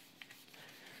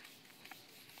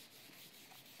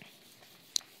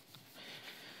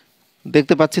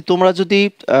দেখতে পাচ্ছি। তোমরা যদি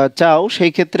চাও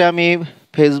সেই ক্ষেত্রে আমি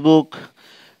ফেসবুক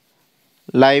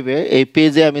লাইভে এই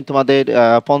পেজে আমি তোমাদের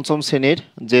পঞ্চম শ্রেণীর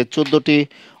যে 14টি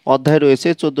অধ্যায় রয়েছে,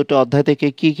 14টি অধ্যায় থেকে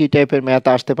কি কি টাইপের ম্যাথ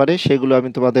আসতে পারে সেগুলো আমি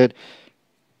তোমাদের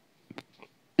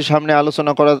সামনে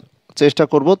আলোচনা করার চেষ্টা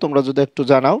করব। তোমরা যদি একটু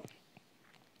জানাও,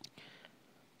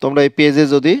 তোমরা এই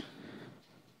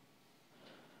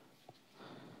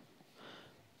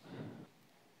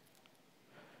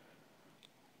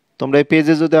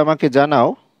পেজে যদি আমাকে জানাও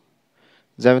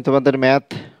যে আমি তোমাদের ম্যাথ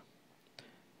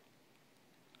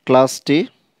ক্লাসটি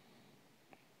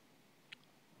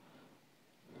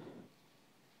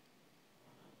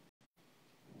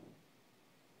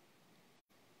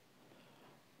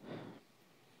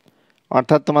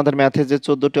অর্থাৎ তোমাদের ম্যাথে যে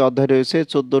 14টি অধ্যায় রয়েছে,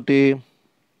 14টি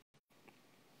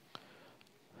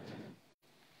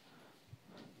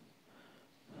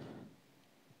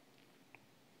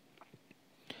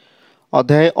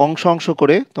অধ্যায়ে অংশ অংশ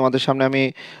করে তোমাদের সামনে আমি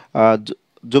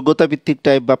যোগ্যতা ভিত্তিক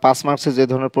টাইপ বা 5 মার্কসের যে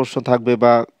ধরনের প্রশ্ন থাকবে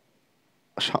বা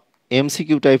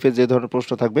এমসিকিউ টাইপের যে ধরনের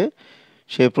প্রশ্ন থাকবে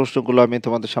সেই প্রশ্নগুলো আমি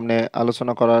তোমাদের সামনে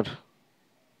আলোচনা করার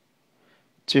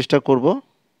চেষ্টা করব।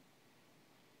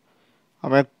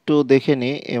 আমি একটু দেখে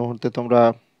নিই এই মুহূর্তে তোমরা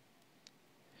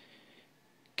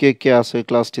কে কে আছো এই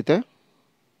ক্লাসটিতে।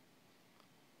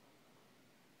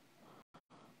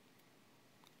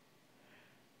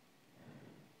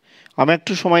 আমি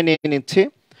একটু সময় নিয়ে নিচ্ছি।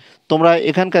 তোমরা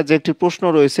এখানকার যে একটি প্রশ্ন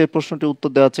রয়েছে প্রশ্নটি উত্তর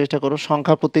দেওয়ার চেষ্টা করো।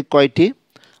 সংখ্যা প্রতীক কয়টি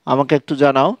আমাকে একটু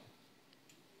জানাও।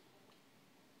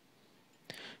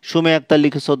 সুমে আক্তার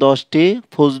লিখেছো 10টি,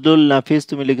 ফজলুল নাফিস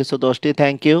তুমি লিখেছো 10টি,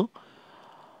 থ্যাংক ইউ।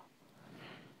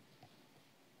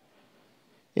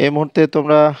 এই মুহূর্তে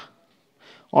তোমরা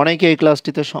অনেকে এই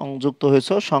ক্লাসটিতে সংযুক্ত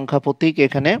হয়েছো। সংখ্যা প্রতীক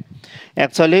এখানে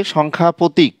অ্যাকচুয়ালি সংখ্যা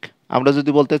প্রতীক আমরা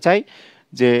যদি বলতে চাই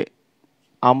যে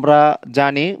আমরা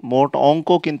জানি মোট অঙ্ক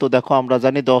কিন্তু দেখো আমরা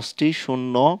জানি 10টি,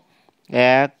 0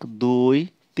 1 2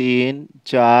 3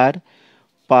 4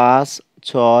 5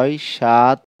 6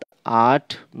 7 8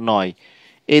 9,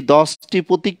 এই 10টি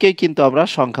প্রতীককেই কিন্তু আমরা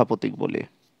সংখ্যা প্রতীক বলি।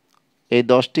 এই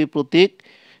 10টি প্রতীক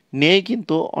নিয়েই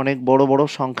কিন্তু অনেক বড় বড়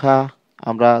সংখ্যা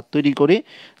আমরা তৈরি করি,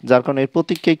 যার কারণে এই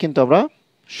প্রতীককেই কিন্তু আমরা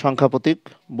সংখ্যা প্রতীক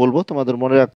বলবো। তোমাদের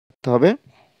মনে রাখতে হবে।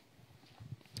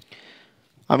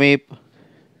 আমি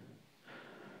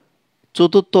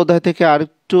চতুর্থ অধ্যায় থেকে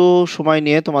আরেকটু সময়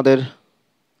নিয়ে তোমাদের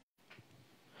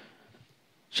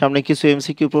সামনে কিছু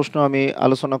এমসিকিউ প্রশ্ন আমি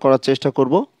আলোচনা করার চেষ্টা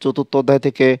করব। চতুর্থ অধ্যায়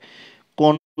থেকে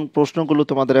কোন প্রশ্নগুলো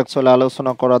তোমাদের অ্যাকচুয়ালি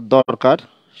আলোচনা করার দরকার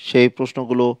সেই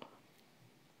প্রশ্নগুলো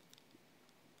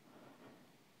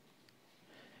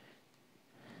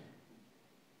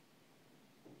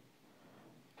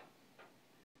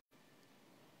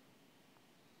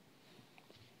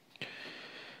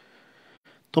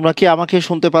তোমরা কি আমাকে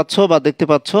শুনতে পাচ্ছ বা দেখতে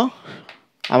পাচ্ছ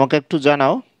আমাকে একটু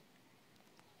জানাও।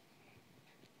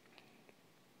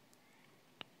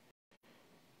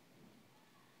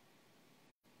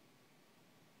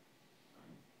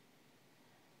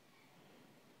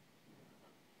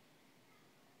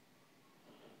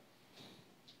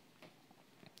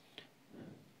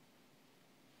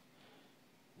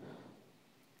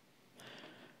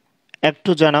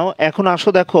 একটু জানাও। এখন আসো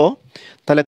দেখো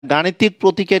তাহলে গাণিতিক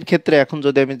প্রতীকের ক্ষেত্রে এখন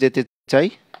যদি আমি যেতে চাই,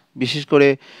 বিশেষ করে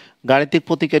গাণিতিক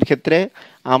প্রতীকের ক্ষেত্রে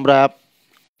আমরা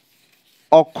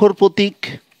অক্ষর প্রতীক,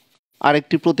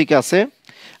 আরেকটি প্রতীক আছে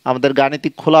আমাদের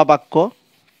গাণিতিক খোলা বাক্য,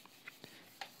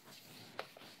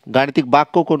 গাণিতিক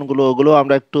বাক্য কোনগুলো ওগুলো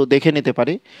আমরা একটু দেখে নিতে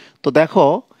পারি। তো দেখো,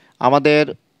 আমাদের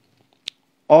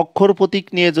অক্ষর প্রতীক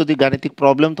নিয়ে যদি গাণিতিক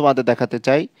প্রবলেম তোমাদের দেখাতে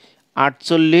চাই,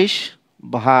 48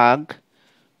 ভাগ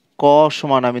ক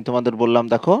সমান, আমি তোমাদের বললাম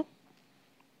দেখো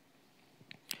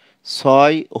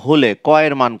 6 হলে ক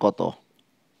এর মান কত,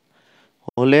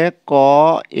 হলে ক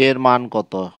এর মান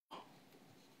কত,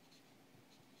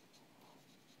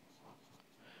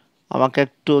 আমাকে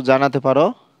একটু জানাতে পারো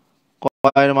ক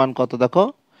এর মান কত। দেখো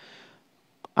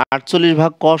 48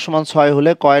 ভাগ ক সমান 6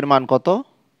 হলে ক এর মান কত,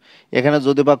 এখানে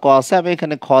যদি বা ক আছে আমি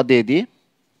এখানে খ দিয়ে দিই।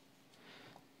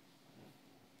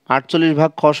 48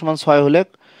 ভাগ খ সমান 6 হলে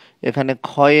এখানে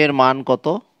খ এর মান কত,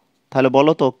 তাহলে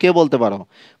বলো তো, কে বলতে পারো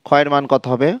খ এর মান কত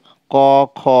হবে? ক,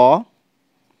 খ,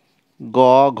 গ,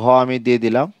 ঘ আমি দিয়ে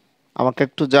দিলাম, আমাকে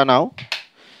একটু জানাও,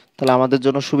 তাহলে আমাদের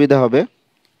জন্য সুবিধা হবে।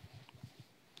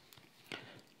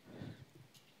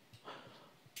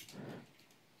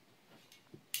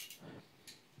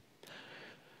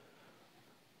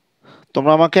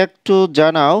 তোমরা আমাকে একটু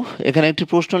জানাও, এখানে একটি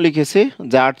প্রশ্ন লিখেছি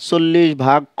যে 48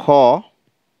 ভাগ খ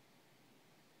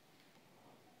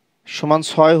সমান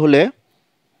 6 হলে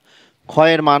খ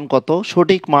এর মান কত,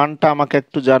 সঠিক মানটা আমাকে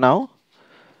একটু জানাও।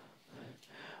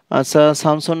 আচ্ছা,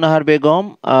 শামসুন নাহার বেগম,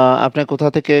 আপনি কোথা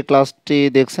থেকে ক্লাসটি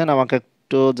দেখছেন আমাকে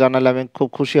একটু জানালে আমি খুব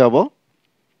খুশি হব।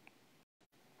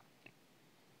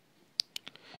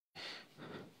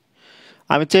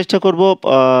 আমি চেষ্টা করব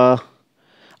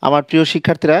আমার প্রিয়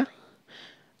শিক্ষার্থীরা,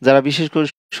 যারা বিশেষ করে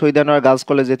শহীদানোয়ার গার্লস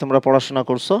কলেজে তোমরা পড়াশোনা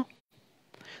করছো,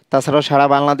 তাছাড়াও সারা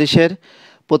বাংলাদেশের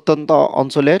প্রত্যন্ত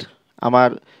অঞ্চলের আমার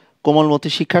কোমলমতি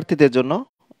শিক্ষার্থীদের জন্য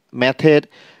ম্যাথের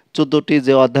 14টি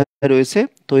যে অধ্যায় রয়েছে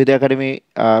তৌহিদ একাডেমি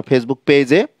ফেসবুক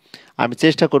পেজে আমি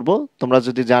চেষ্টা করব, তোমরা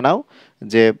যদি জানাও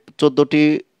যে 14টি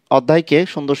অধ্যায়কে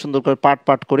সুন্দর সুন্দর করে পাঠ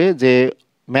পাঠ করে যে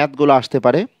ম্যাথগুলো আসতে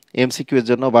পারে এমসিকিউ এর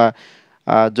জন্য, বা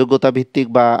যোগ্যতা ভিত্তিক,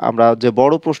 বা আমরা যে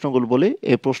বড় প্রশ্নগুলো বলি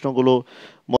এই প্রশ্নগুলো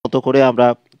মতো করে আমরা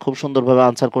খুব সুন্দরভাবে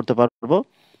আনসার করতে পারবো।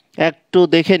 একটু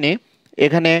দেখে নি,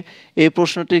 এখানে এই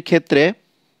প্রশ্নটির ক্ষেত্রে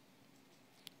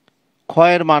খ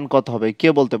এর মান কত হবে, কে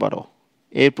বলতে পারো?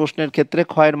 এই প্রশ্নের ক্ষেত্রে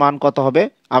খ এর মান কত হবে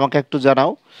আমাকে একটু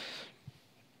জানাও।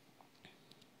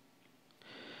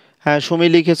 হ্যাঁ, সুমি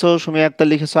লিখেছো, সুমি আক্তার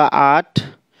লিখেছো 8,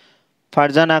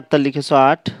 ফারজানা আক্তার লিখেছো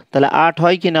 8, তাহলে 8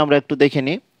 হয় কিনা আমরা একটু দেখে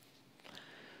নিই।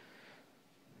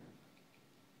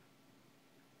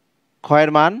 খ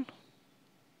এর মান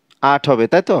 8 হবে,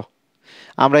 তাই তো?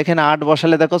 আমরা এখানে 8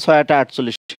 বসালে দেখো 6 8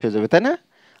 48 হয়ে যাবে, তাই না?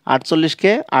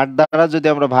 48কে 8 দ্বারা যদি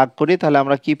আমরা ভাগ করি তাহলে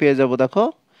আমরা কি পেয়ে যাব দেখো,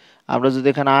 আমরা যদি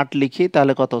এখানে 8 লিখি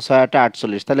তাহলে কত, 6 8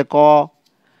 48, তাহলে ক,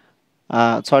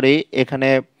 সরি এখানে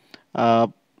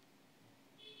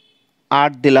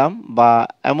 8 দিলাম, বা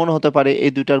এমন হতে পারে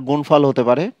এই দুইটার গুণফল হতে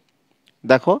পারে।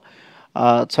 দেখো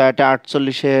 6 8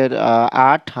 48-এর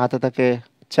 8 হাতে থাকে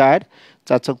 4,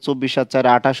 4 ছক 24 আর 4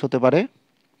 28 হতে পারে,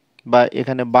 বা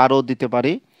এখানে 12 দিতে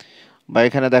পারি, বা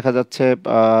এখানে দেখা যাচ্ছে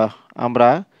আমরা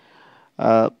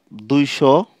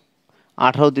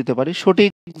 218 দিতে পারি।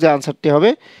 সঠিক যে আনসারটি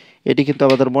হবে এটি কিন্তু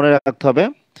আমাদের মনে রাখতে হবে।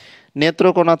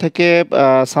 নেত্রকোনা থেকে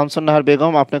শামসুন নাহার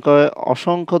বেগম, আপনাকে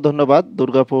অসংখ্য ধন্যবাদ।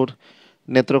 দুর্গাপুর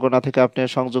নেত্রকোনা থেকে আপনি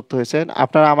সংযুক্ত হয়েছেন।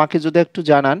 আপনারা আমাকে যদি একটু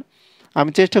জানান,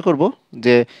 আমি চেষ্টা করব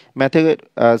যে ম্যাথের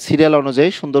সিরিয়াল অনুযায়ী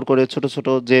সুন্দর করে ছোট ছোট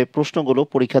যে প্রশ্নগুলো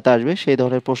পরীক্ষাতে আসবে সেই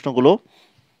ধরনের প্রশ্নগুলো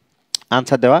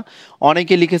আনসার দেওয়া।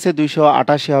 অনেকে লিখেছে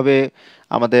 288 হবে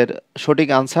আমাদের সঠিক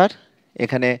আনসার।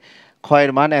 এখানে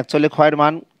ক্ষয়ের মান, অ্যাকচুয়ালি ক্ষয়ের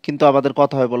মান কিন্তু আমাদের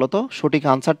কত হয় বলো তো? সঠিক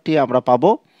আনসারটি আমরা পাবো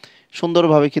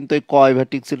সুন্দরভাবে কিন্তু এই ক এবার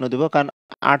টিক চিহ্ন দেবো, কারণ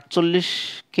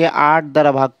 48কে 8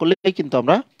 দ্বারা ভাগ করলেই কিন্তু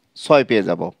আমরা 6 পেয়ে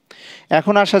যাব।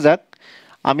 এখন আসা যাক,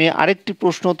 আমি আরেকটি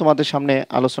প্রশ্ন তোমাদের সামনে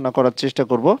আলোচনা করার চেষ্টা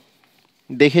করব।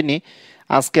 দেখে নি,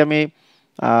 আজকে আমি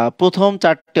প্রথম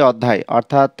 4টে অধ্যায়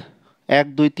অর্থাৎ 1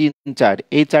 2 3 4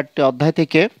 এই 4টে অধ্যায়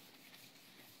থেকে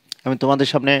আমি তোমাদের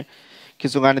সামনে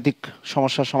কিছু গাণিতিক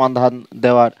সমস্যার সমাধান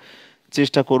দেওয়ার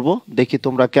চেষ্টা করব। দেখি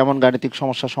তোমরা কেমন গাণিতিক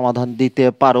সমস্যার সমাধান দিতে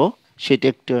পারো, সেটি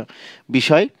একটা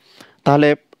বিষয়। তাহলে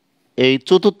এই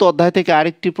চতুর্থ অধ্যায় থেকে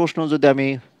আরেকটি প্রশ্ন যদি আমি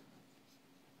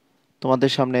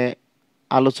তোমাদের সামনে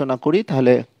আলোচনা করি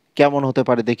তাহলে কেমন হতে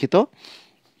পারে দেখি তো।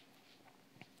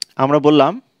 আমরা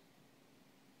বললাম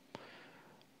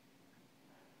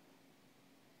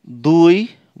 2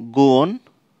 গুণ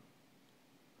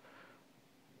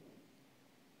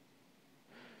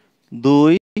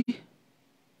 2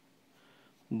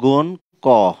 গুণ ক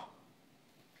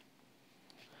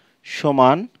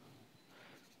সমান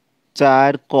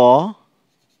 4 ক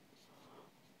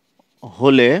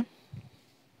হলে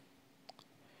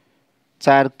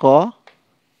 4 ক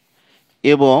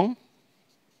এবং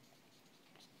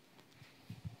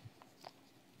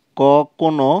ক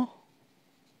কোনো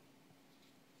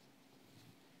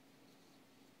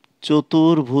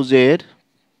চতুর্ভুজের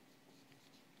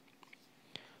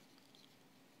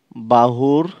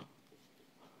বাহুর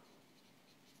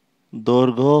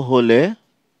দৈর্ঘ্য হলে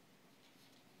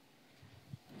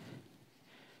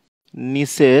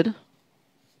নিচের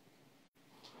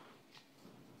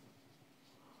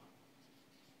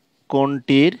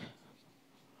কোনটির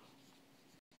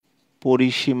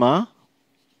পরিসীমা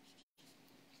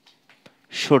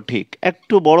সঠিক।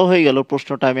 একটু বড় হয়ে গেল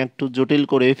প্রশ্নটা, আমি একটু জটিল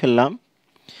করে ফেললাম।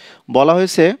 বলা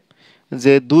হয়েছে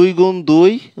যে 2 গুণ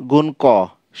 2 গুণ ক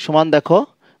সমান, দেখো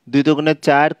 2 দুগুণে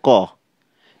 4 ক,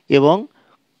 এবং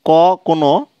ক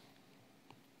কোনো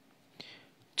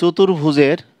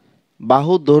চতুর্ভুজের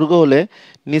বাহুর দৈর্ঘ্য হলে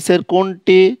নিচের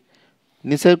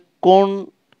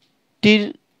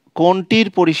কোনটির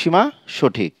পরিসীমা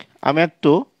সঠিক। আমি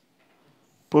একটু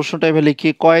প্রশ্নটা এভাবে লিখি।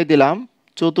 কয় দিলাম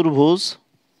চতুর্ভুজ,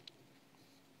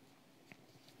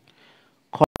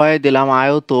 ক্ষয় দিলাম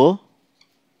আয়ত,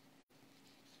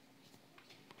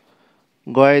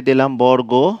 গয় দিলাম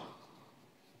বর্গ,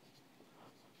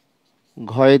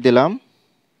 ঘয় দিলাম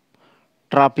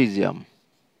ট্রাপিজিয়াম।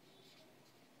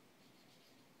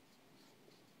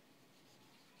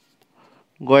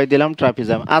 গয় দিলাম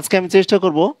ট্রাপিজিয়াম। আজকে আমি চেষ্টা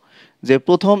করব যে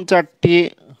প্রথম 4টি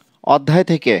অধ্যায়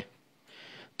থেকে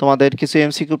তোমাদের কিছু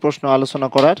এমসিকিউ প্রশ্ন আলোচনা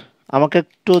করার। আমাকে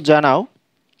একটু জানাও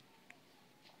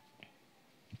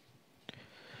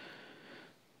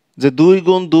যে 2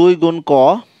 গুণ 2 গুণ ক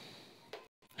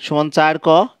সমান 4 ক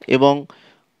এবং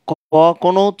ক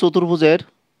কোনো চতুর্ভুজের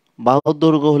বাহুর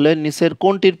দৈর্ঘ্য হলে নিচের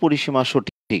কোনটির পরিসীমা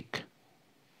সঠিক।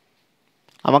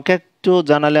 আমাকে একটু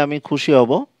জানালে আমি খুশি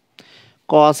হব।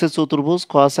 ক আছে চতুর্ভুজ,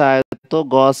 খ আছে আয়ত,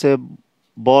 গ আছে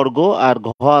বর্গ, আর ঘ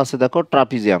আছে দেখো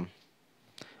ট্রাপিজিয়াম।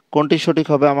 কোনটি সঠিক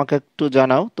হবে আমাকে একটু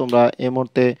জানাও। তোমরা এই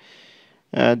মুহূর্তে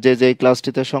যে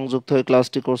ক্লাসটিতে সংযুক্ত হয়ে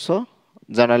ক্লাসটি করছো,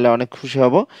 জানালে অনেক খুশি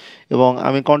হব। এবং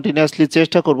আমি কন্টিনিউয়াসলি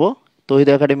চেষ্টা করব তৌহিদ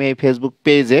একাডেমি এই ফেসবুক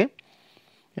পেজে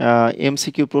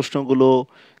এমসিকিউ প্রশ্নগুলো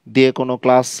দিয়ে কোনো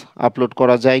ক্লাস আপলোড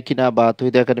করা যায় কিনা, বা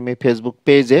তৌহিদ একাডেমি ফেসবুক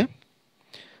পেজে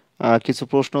কিছু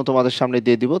প্রশ্ন তোমাদের সামনে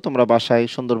দিয়ে দিব। তোমরা বাসায়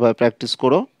সুন্দরভাবে প্র্যাকটিস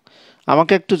করো।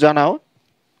 আমাকে একটু জানাও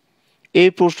এই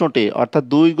প্রশ্নটি, অর্থাৎ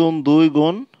 2 গুণ 2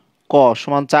 গুণ ক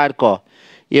সমান 4 ক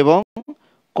এবং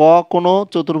ক কোনো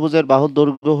চতুর্ভুজের বাহুর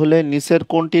দৈর্ঘ্য হলে নিচের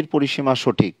কোনটির পরিসীমা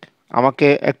সঠিক, আমাকে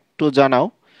একটু জানাও।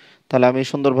 তাহলে আমি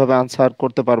সুন্দরভাবে আনসার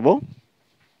করতে পারবো,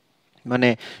 মানে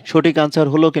সঠিক আনসার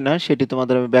হলো কিনা সেটি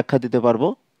তোমাদের আমি ব্যাখ্যা দিতে পারবো।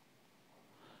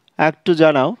 একটু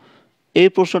জানাও এই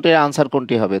প্রশ্নটির আনসার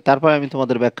কোনটি হবে, তারপর আমি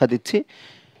তোমাদের ব্যাখ্যা দিচ্ছি।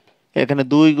 এখানে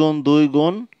 2 গুণ 2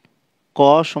 গুণ ক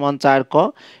সমান 4 ক,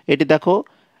 এটি দেখো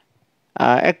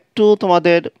একটু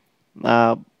তোমাদের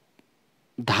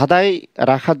ধাঁধায়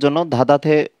রাখার জন্য,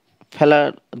 ধাঁধাতে ফেলার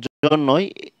জন্যই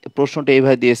প্রশ্নটি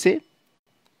এইভাবে দিয়েছি।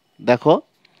 দেখো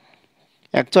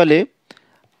অ্যাকচুয়ালি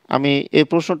আমি এই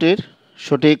প্রশ্নটির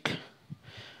সঠিক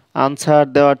আনসার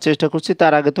দেওয়ার চেষ্টা করছি,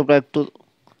 তার আগে তোমরা একটু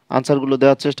আনসারগুলো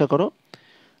দেওয়ার চেষ্টা করো।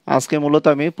 আজকে মূলত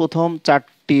আমি প্রথম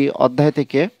 4টি অধ্যায়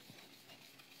থেকে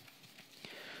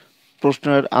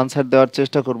প্রশ্নের আনসার দেওয়ার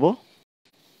চেষ্টা করব।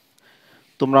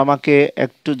 তোমরা আমাকে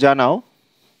একটু জানাও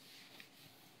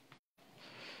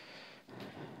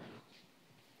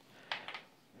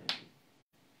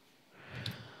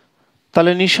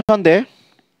তাহলে নিঃসন্দেহে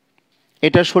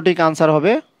এটার সঠিক আনসার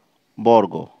হবে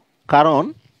বর্গ। কারণ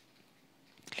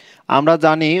আমরা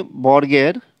জানি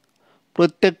বর্গের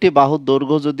প্রত্যেকটি বাহুর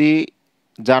দৈর্ঘ্য যদি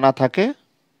জানা থাকে,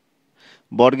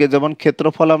 বর্গের যেমন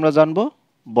ক্ষেত্রফল আমরা জানবো,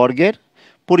 বর্গের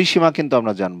পরিসীমা কিন্তু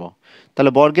আমরা জানবো।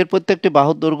 তাহলে বর্গের প্রত্যেকটি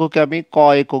বাহুর দৈর্ঘ্যকে আমি ক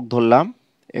একক ধরলাম,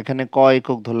 এখানে ক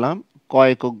একক ধরলাম, ক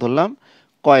একক ধরলাম,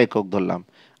 ক একক ধরলাম।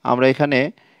 আমরা এখানে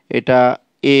এটা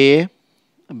এ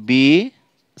বি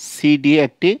সি ডি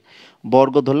একটি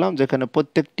বর্গ ধরলাম, যেখানে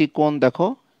প্রত্যেকটি কোণ দেখো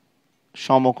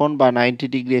সমকোণ বা 90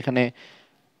 ডিগ্রি এখানে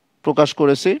প্রকাশ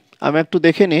করেছি। আমি একটু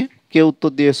দেখে নিই কে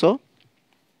উত্তর দিয়েছো।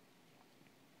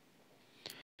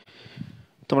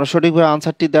 তোমরা সঠিকভাবে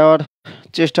আনসারটি দেওয়ার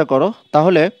চেষ্টা করো।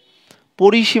 তাহলে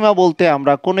পরিসীমা বলতে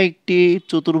আমরা কোনো একটি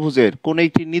চতুর্ভুজের কোনো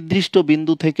একটি নির্দিষ্ট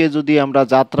বিন্দু থেকে যদি আমরা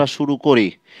যাত্রা শুরু করি,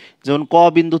 যেমন ক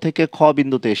বিন্দু থেকে খ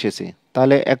বিন্দুতে এসেছি,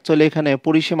 তাহলে অ্যাকচুয়ালি এখানে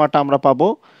পরিসীমাটা আমরা পাবো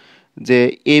যে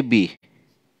এ বি।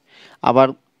 আবার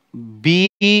বি,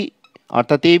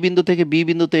 অর্থাৎ এই বিন্দু থেকে বি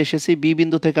বিন্দুতে এসেছি, বি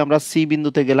বিন্দু থেকে আমরা সি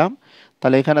বিন্দুতে গেলাম,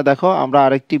 তাহলে এখানে দেখো আমরা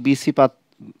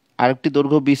আরেকটি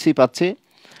দৈর্ঘ্য বিসি পাচ্ছি।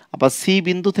 আবার সি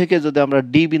বিন্দু থেকে যদি আমরা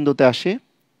ডি বিন্দুতে আসি,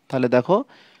 তাহলে দেখো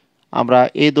আমরা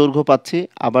এ দৈর্ঘ্য পাচ্ছি।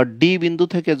 আবার ডি বিন্দু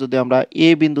থেকে যদি আমরা এ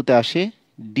বিন্দুতে আসি,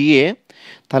 ডি এ,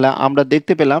 তাহলে আমরা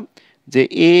দেখতে পেলাম যে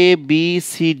এ বি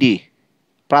সি ডি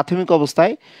প্রাথমিক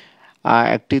অবস্থায়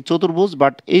একটি চতুর্ভুজ,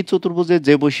 বাট এই চতুর্ভুজের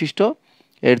যে বৈশিষ্ট্য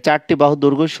এর 4টি বাহু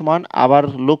দৈর্ঘ্য সমান, আবার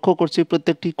লক্ষ্য করছি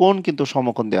প্রত্যেকটি কোণ কিন্তু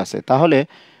সমকোণ দেওয়া আছে। তাহলে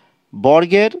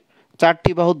বর্গের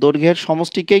 4টি বাহু দৈর্ঘ্যের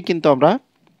সমষ্টিকেই কিন্তু আমরা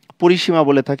পরিসীমা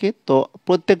বলে থাকি। তো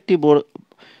প্রত্যেকটি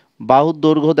বাহুর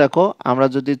দৈর্ঘ্য দেখো, আমরা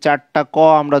যদি 4টা ক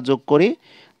আমরা যোগ করি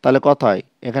তাহলে কত হয়?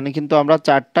 এখানে কিন্তু আমরা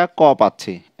 4টা ক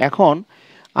পাচ্ছি। এখন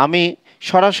আমি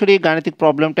সরাসরি গাণিতিক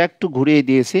প্রবলেমটা একটু ঘুরিয়ে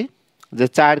দিয়েছি যে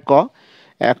 4 ক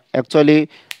অ্যাকচুয়ালি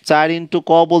 4 ইন্টু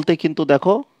ক বলতে কিন্তু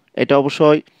দেখো এটা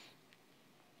অবশ্যই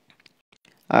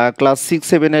ক্লাস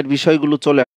 6-7 বিষয়গুলো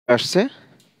চলে আসছে।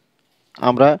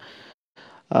 আমরা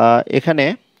এখানে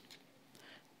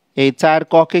এই 4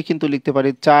 ককে কিন্তু লিখতে পারি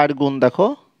 4 গুণ দেখো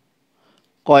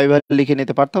কয়বার লিখে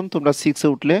নিতে পারতাম। তোমরা 6-এ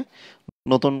উঠলে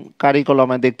নতুন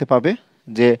কারিকুলামে দেখতে পাবে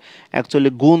যে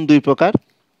অ্যাকচুয়ালি গুণ 2 প্রকার,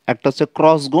 একটা হচ্ছে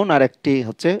ক্রস গুণ আর একটি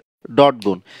হচ্ছে ডট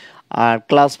গুণ। আর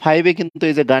ক্লাস 5-এ কিন্তু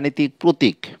এই যে গাণিতিক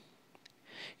প্রতীক,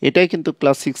 এটাই কিন্তু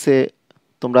ক্লাস 6-এ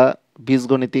তোমরা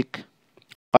বীজগণিতিক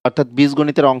অর্থাৎ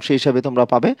বীজগণিতের অংশ হিসাবে তোমরা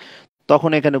পাবে। তখন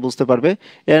এখানে বুঝতে পারবে।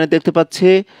 এখানে দেখতে পাচ্ছি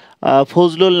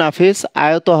ফজলুল নাফিস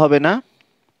আয়ত হবে না।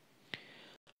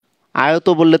 আয়ত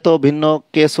বললে তো ভিন্ন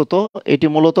কেস হতো, এটি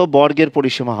মূলত বর্গের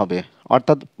পরিসীমা হবে।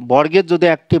 অর্থাৎ বর্গের যদি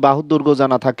একটি বাহুর দৈর্ঘ্য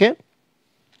জানা থাকে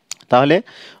তাহলে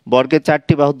বর্গের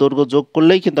 4টি বাহুর দৈর্ঘ্য যোগ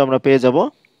করলেই কিন্তু আমরা পেয়ে যাব।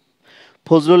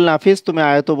 ফজলুল নাফিস তুমি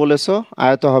আয়ত বলেছো,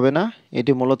 আয়ত হবে না,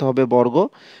 এটি মূলত হবে বর্গ,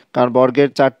 কারণ বর্গের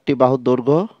 4টি বাহুর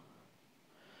দৈর্ঘ্য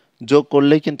যোগ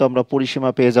করলেই কিন্তু আমরা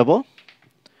পরিসীমা পেয়ে যাব।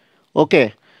 ওকে,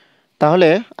 তাহলে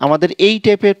আমাদের এই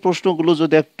টাইপের প্রশ্নগুলো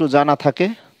যদি একটু জানা থাকে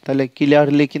তাহলে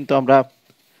ক্লিয়ারলি কিন্তু আমরা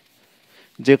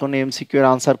যে কোনো এমসিকিউ এর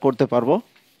আনসার করতে পারবো।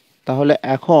 তাহলে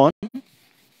এখন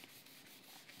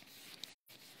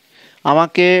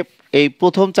আমাকে এই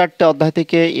প্রথম 4টে অধ্যায়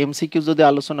থেকে এমসিকিউ যদি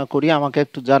আলোচনা করি, আমাকে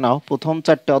একটু জানাও প্রথম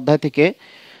 4টে অধ্যায় থেকে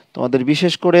তোমাদের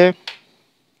বিশেষ করে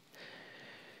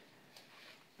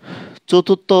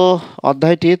চতুর্থ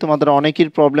অধ্যায়টি তোমাদের অনেকের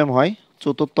প্রবলেম হয়।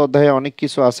 চতুর্থ অধ্যায়ে অনেক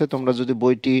কিছু আছে, তোমরা যদি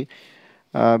বইটি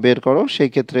বের করো সেই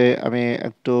ক্ষেত্রে আমি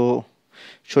একটু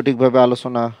সঠিকভাবে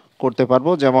আলোচনা করতে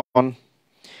পারবো। যেমন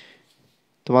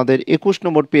তোমাদের 21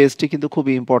 নম্বর পেজটি কিন্তু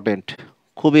খুবই ইম্পর্টেন্ট,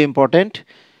 খুবই ইম্পর্টেন্ট।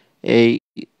 এই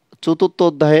চতুর্থ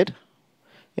অধ্যায়ের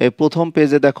এই প্রথম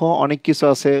পেজে দেখো অনেক কিছু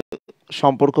আছে,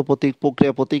 সম্পর্ক প্রতীক,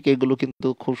 প্রক্রিয়া প্রতীক, এগুলো কিন্তু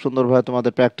খুব সুন্দরভাবে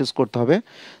তোমাদের প্র্যাকটিস করতে হবে,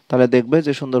 তাহলে দেখবে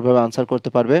যে সুন্দরভাবে আনসার করতে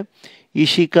পারবে।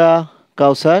 ইশিকা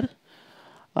কাউসার,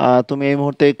 তুমি এই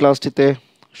মুহূর্তে এই ক্লাসটিতে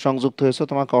সংযুক্ত হয়েছো,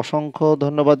 তোমাকে অসংখ্য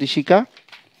ধন্যবাদ ইশিকা।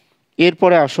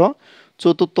 এরপরে আসো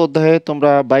চতুর্থ অধ্যায়ে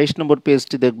তোমরা 22 নম্বর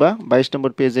পেজটি দেখবা। 22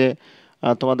 নম্বর পেজে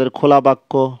তোমাদের খোলা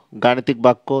বাক্য, গাণিতিক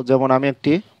বাক্য, যেমন আমি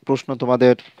একটি প্রশ্ন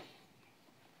তোমাদের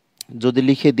যদি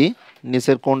লিখে দিই,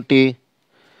 নিচের কোনটি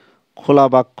খোলা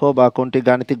বাক্য বা কোনটি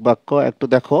গাণিতিক বাক্য একটু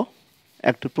দেখো।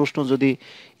 একটু প্রশ্ন যদি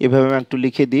এভাবে আমি একটু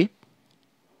লিখে দিই,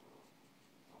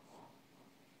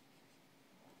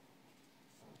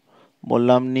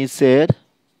 বললাম নিচের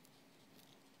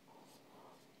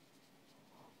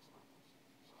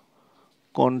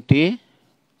কোনটি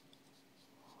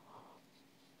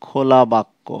খোলা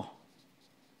বাক্য,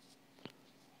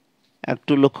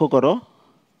 একটু লক্ষ্য করো।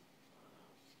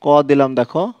 ক দিলাম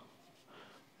দেখো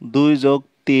 2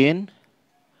 + 3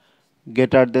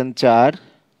 > 4।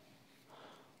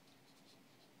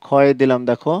 ক্ষয় দিলাম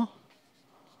দেখো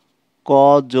ক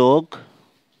যোগ,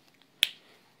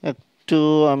 একটু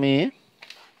আমি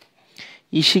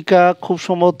ইশিকা খুব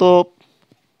সম্ভবত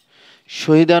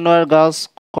শহীদ আনোয়ার গার্লস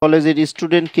কলেজের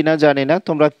স্টুডেন্ট কিনা জানি না,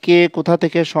 তোমরা কে কোথা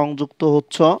থেকে সংযুক্ত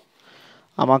হচ্ছ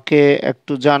আমাকে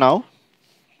একটু জানাও,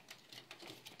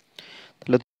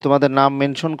 তাহলে তোমাদের নাম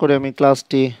মেনশন করে আমি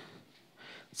ক্লাসটি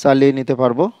চালিয়ে নিতে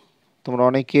পারবো। তোমরা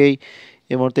অনেকেই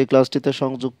এই মুহূর্তে ক্লাসটিতে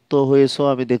সংযুক্ত হয়েছো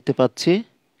আমি দেখতে পাচ্ছি।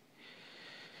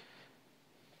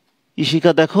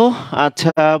 ইশিকা দেখো,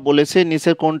 আচ্ছা বলেছে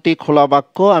নিচের কোনটি খোলা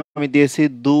বাক্য, আমি দিয়েছি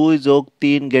 2 +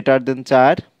 3 >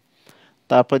 4।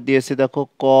 তারপর দিয়েছি দেখো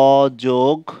ক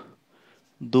যোগ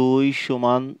 2 =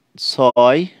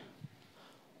 6।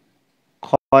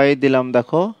 ক্ষয় দিলাম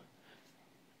দেখো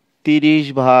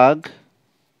 30/2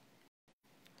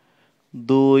 <<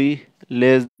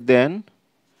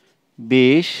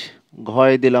 20।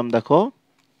 ঘয় দিলাম দেখো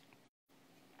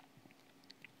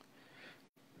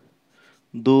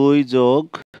 2 +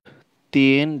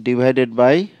 3 /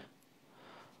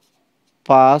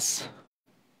 5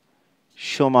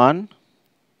 সমান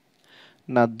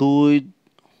না 2,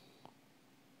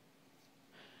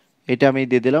 এটা আমি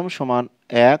দিয়ে দিলাম সমান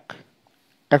 1।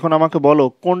 এখন আমাকে বলো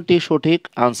কোনটি সঠিক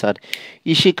আনসার।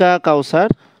 ইশিকা কাউসার,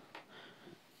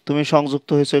 তুমি সংযুক্ত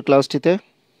হয়েছো এই ক্লাসটিতে,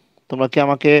 তোমরা কি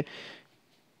আমাকে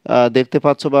দেখতে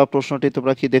পাচ্ছ বা প্রশ্নটি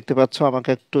তোমরা কি দেখতে পাচ্ছ আমাকে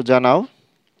একটু জানাও।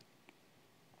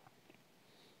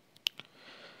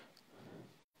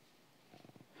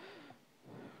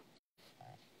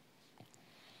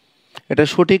 এটা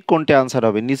সঠিক কোনটি আনসার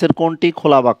হবে, নিচের কোনটি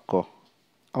খোলা বাক্য,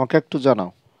 আমাকে একটু জানাও।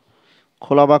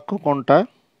 খোলা বাক্য কোনটা?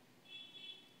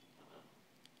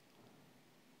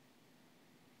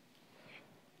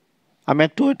 আমি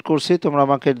একটু ওয়েট করছি, তোমরা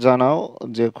আমাকে জানাও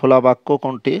যে খোলা বাক্য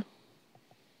কোনটি।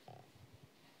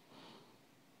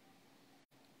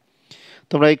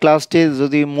 তোমরা এই ক্লাসটি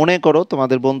যদি মনে করো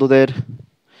তোমাদের বন্ধুদের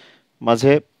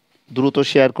মাঝে দ্রুত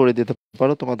শেয়ার করে দিতে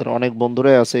পারো, তোমাদের অনেক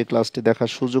বন্ধুরাই আছে এই ক্লাসটি দেখার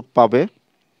সুযোগ পাবে।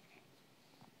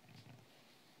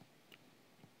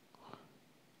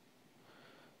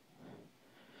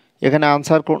 এখানে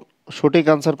সঠিক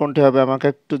আনসার কোনটি হবে আমাকে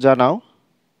একটু জানাও।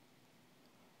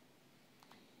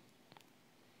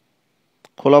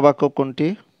 খোলা বাক্য কোনটি?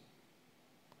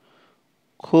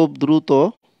 খুব দ্রুত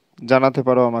জানাতে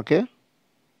পারো আমাকে।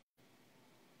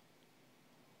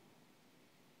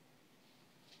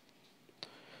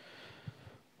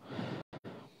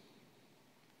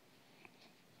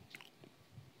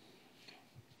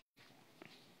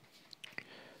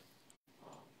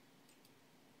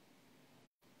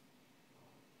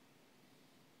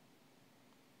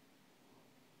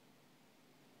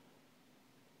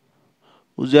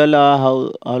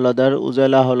 হাওলাদার,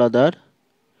 উজালা হাওলাদার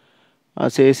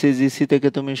আচ্ছা, এসএজিসি থেকে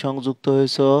তুমি সংযুক্ত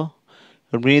হয়েছো।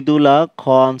 মৃদুলা, খ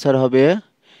আনসার হবে।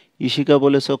 ইশিকা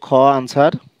বলেছো খ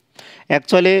আনসার।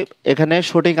 অ্যাকচুয়ালি এখানে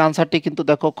সঠিক আনসারটি কিন্তু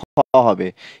দেখো খ হবে।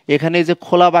 এখানে যে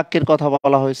খোলা বাক্যের কথা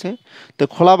বলা হয়েছে, তো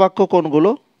খোলা বাক্য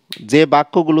কোনগুলো? যে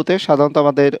বাক্যগুলোতে সাধারণত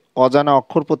আমাদের অজানা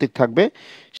অক্ষর প্রতীক থাকবে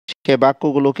সে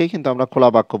বাক্যগুলোকে কিন্তু আমরা খোলা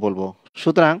বাক্য বলবো।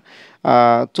 সুতরাং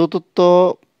চতুর্থ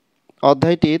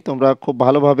অধ্যায়টি তোমরা খুব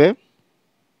ভালোভাবে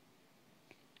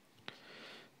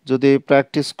যদি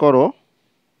প্র্যাকটিস করো,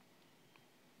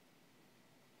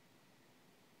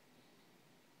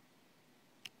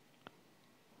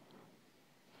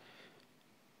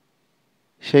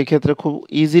 সেই ক্ষেত্রে খুব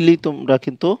ইজিলি তোমরা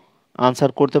কিন্তু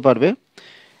আনসার করতে পারবে।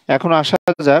 এখন আসা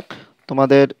যাক,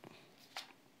 তোমাদের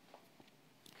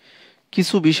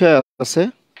কিছু বিষয় আছে,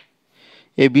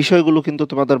 এই বিষয়গুলো কিন্তু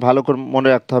তোমাদের ভালো করে মনে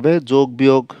রাখতে হবে। যোগ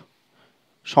বিয়োগ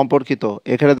সম্পর্কিত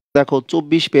এখানে দেখো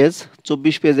 24 পেজ,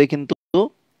 24 পেজে কিন্তু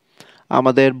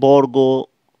আমাদের বর্গ,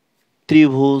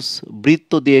 ত্রিভুজ,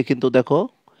 বৃত্ত দিয়ে কিন্তু দেখো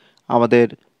আমাদের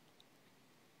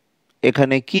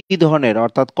এখানে কি ধরনের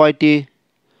অর্থাৎ কয়টি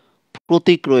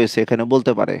প্রতীক রয়েছে এখানে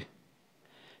বলতে পারে।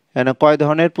 এখানে কয়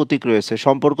ধরনের প্রতীক রয়েছে?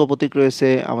 সম্পর্ক প্রতীক রয়েছে,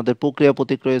 আমাদের প্রক্রিয়া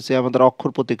প্রতীক রয়েছে, আমাদের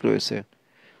অক্ষর প্রতীক রয়েছে।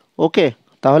 ওকে,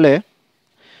 তাহলে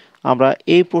আমরা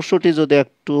এই প্রশ্নটি যদি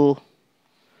একটু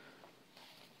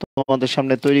তোমাদের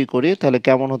সামনে তৈরি করি তাহলে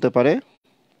কেমন হতে পারে।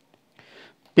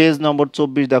 পেজ নম্বর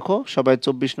 24 দেখো, সবাই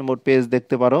 24 নম্বর পেজ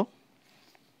দেখতে পারো।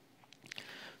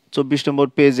 24 নম্বর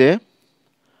পেজে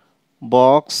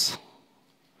বক্স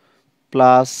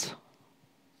প্লাস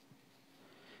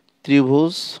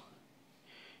ত্রিভুজ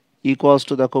ইকুয়ালস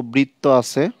টু দেখো বৃত্ত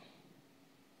আছে,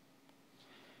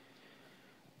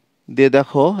 দিয়ে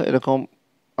দেখো এরকম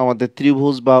আমাদের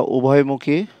ত্রিভুজ বা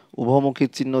উভয়মুখী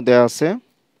চিহ্ন দেয়া আছে।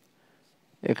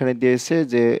 এখানে দিয়েছে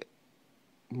যে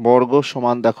বর্গ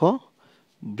সমান দেখো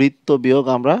বৃত্ত বিয়োগ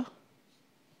আমরা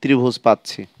ত্রিভুজ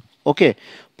পাচ্ছি। ওকে,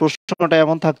 প্রশ্নটা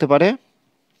এমন থাকতে পারে,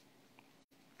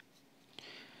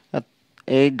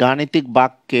 এই গাণিতিক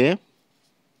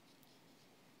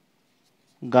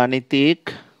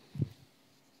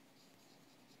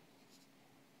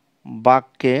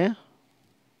বাক্যে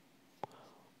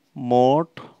মোট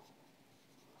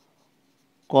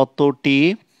কতটি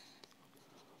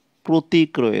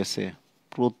প্রতীক রয়েছে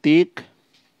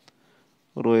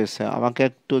আমাকে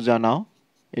একটু জানাও।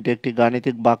 এটা একটি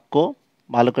গাণিতিক বাক্য,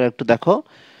 ভালো করে একটু দেখো।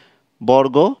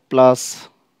 বর্গ প্লাস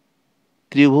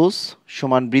ত্রিভুজ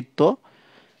সমান বৃত্ত,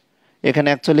 এখানে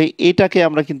অ্যাকচুয়ালি এটাকে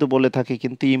আমরা কিন্তু বলে থাকি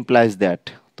কিন্তু ইমপ্লাইজ দ্যাট।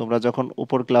 তোমরা যখন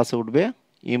উপর ক্লাসে উঠবে,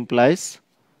 ইমপ্লাইজ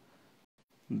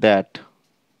দ্যাট,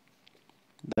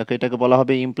 দেখো এটাকে বলা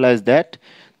হবে ইমপ্লাইজ দ্যাট।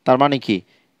 তার মানে কি,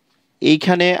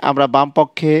 এইখানে আমরা বাম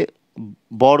পক্ষে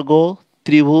বর্গ,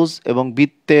 ত্রিভুজ এবং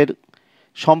বৃত্তের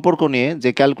সম্পর্ক নিয়ে যে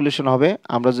ক্যালকুলেশন হবে,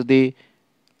 আমরা যদি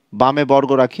বামে বর্গ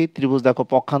রাখি, ত্রিভুজ দেখো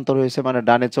পক্ষান্তর হয়েছে মানে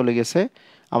ডানে চলে গেছে,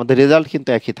 আমাদের রেজাল্ট কিন্তু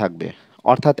একই থাকবে।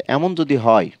 অর্থাৎ এমন যদি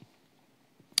হয়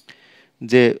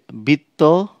যে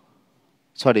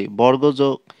বর্গ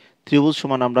যোগ ত্রিভুজ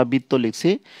সমান আমরা বৃত্ত লিখছি,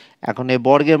 এখন এই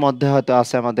বর্গের মধ্যে হয়তো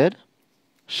আছে আমাদের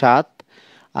 7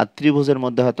 আর ত্রিভুজের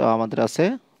মধ্যে হয়তো আমাদের আছে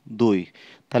 2,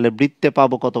 তাহলে বৃত্তে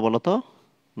পাবো কত বলতো?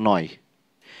 9।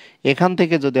 এখান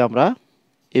থেকে যদি আমরা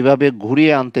এভাবে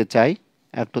ঘুরিয়ে আনতে চাই,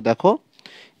 একটু দেখো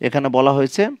এখানে বলা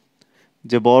হয়েছে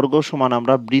যে বর্গ সমান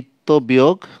আমরা বৃত্ত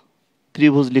বিয়োগ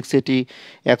ত্রিভুজ লিখছি, এটি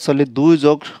অ্যাকচুয়ালি 2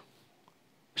 যোগ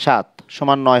 7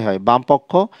 সমান 9 হয়। বাম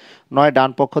পক্ষ 9, ডান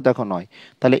পক্ষ দেখো 9।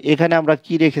 তাহলে এখানে আমরা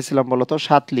কি রেখেছিলাম বলো তো?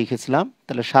 7 লিখেছিলাম,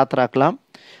 তাহলে 7 রাখলাম।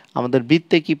 আমাদের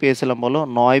বৃত্তে কি পেয়েছিলাম বলো?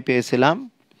 9 পেয়েছিলাম।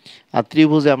 আর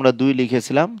ত্রিভুজে আমরা 2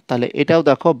 লিখেছিলাম। তাহলে এটাও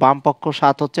দেখো বাম পক্ষ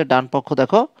 7 হচ্ছে, ডান পক্ষ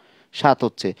দেখো 7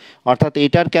 হচ্ছে। অর্থাৎ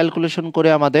এটার ক্যালকুলেশন করে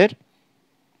আমাদের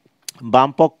বাম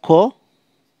পক্ষ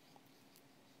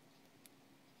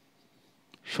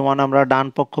সমান আমরা ডান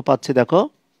পক্ষ পাচ্ছি দেখো।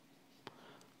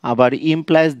 আবার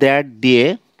ইমপ্লাইজ দ্যাট দিয়ে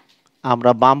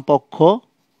আমরা বাম পক্ষ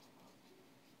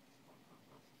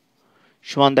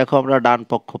সমান দেখো আমরা ডান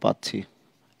পক্ষ পাচ্ছি।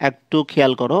 একটু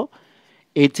খেয়াল করো,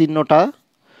 এই চিহ্নটা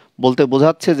বলতে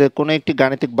বোঝাচ্ছে যে কোনো একটি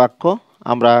গাণিতিক বাক্য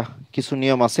আমরা কিছু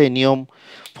নিয়ম আছে, এই নিয়ম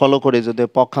ফলো করে যদি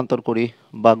পক্ষান্তর করি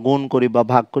বা গুণ করি বা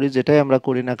ভাগ করি, যেটাই আমরা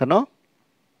করি না কেন,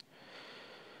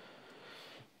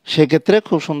 সেক্ষেত্রে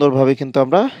খুব সুন্দরভাবে কিন্তু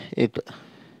আমরা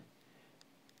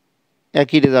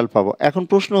একই রেজাল্ট পাবো। এখন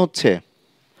প্রশ্ন হচ্ছে,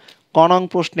 ক নং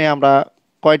প্রশ্নে আমরা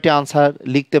কয়টি আনসার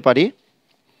লিখতে পারি?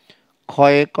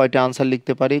 খয়ে কয়টি আনসার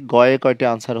লিখতে পারি, গয়ে কয়টি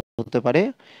আনসার হতে পারে,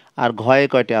 আর ঘয়ে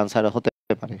কয়টি আনসার হতে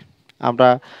পারে? আমরা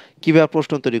কিভাবে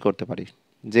প্রশ্ন তৈরি করতে পারি?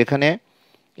 যেখানে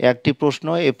একটি প্রশ্ন,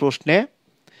 এই প্রশ্নে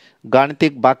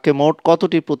গাণিতিক বাক্যে মোট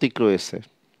কতটি প্রতীক রয়েছে?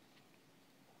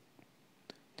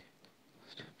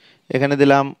 এখানে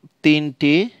দিলাম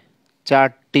 3টি,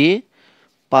 4টি,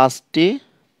 5টি,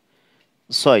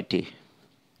 6টি।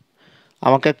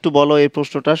 আমাকে একটু বলো এই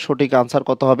প্রশ্নটার সঠিক আনসার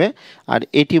কত হবে? আর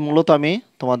এটি মূলত আমি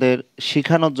তোমাদের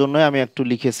শেখানোর জন্য আমি একটু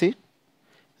লিখেছি,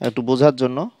 একটু বোঝার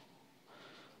জন্য।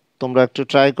 তোমরা একটু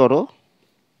ট্রাই করো,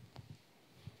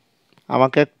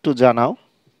 আমাকে একটু জানাও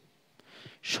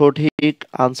সঠিক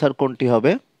আনসার কোনটি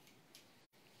হবে।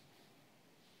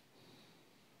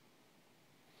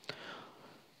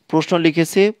 প্রশ্ন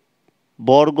লিখেছি,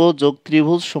 বর্গ যোগ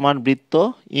ত্রিভুজ সমান বৃত্ত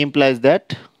ইমপ্লাইজ দ্যাট।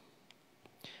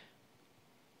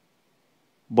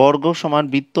 বর্গ সমান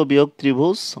বৃত্ত বিয়োগ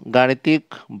ত্রিভুজ গাণিতিক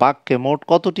বাক্যে মোট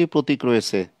কতটি প্রতীক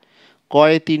রয়েছে?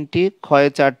 কয়ে 3টি, খয়ে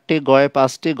 4টি, গয়ে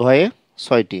 5টি, ঘয়ে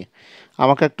 6টি।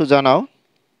 আমাকে একটু জানাও।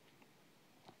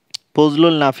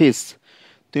 ফজলুল নাফিস,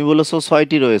 তুমি বলেছো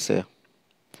 6টি রয়েছে।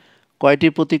 কয়টি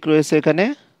প্রতীক রয়েছে এখানে?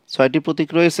 6টি প্রতীক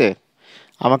রয়েছে।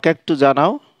 আমাকে একটু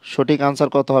জানাও সঠিক আনসার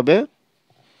কত হবে।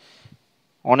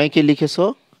 অনেকে লিখেছো।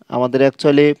 আমাদের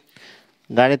অ্যাকচুয়ালি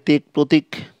গাণিতিক প্রতীক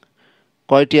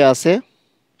কয়টি আছে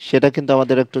সেটা কিন্তু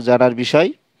আমাদের একটু জানার বিষয়।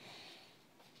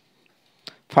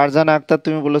 ফারজানা আক্তার,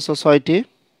 তুমি বলেছো 6টি।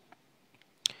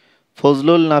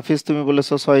 ফজলুল নাফিস, তুমি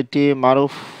বলেছো 6টি।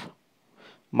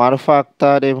 মারুফা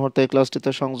আক্তার এই মুহূর্তে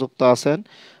ক্লাসটিতে সংযুক্ত আছেন।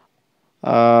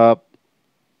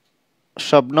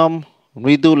 শবনম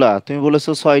মৃদুলা, তুমি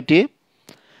বলেছো 6টি।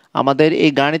 আমাদের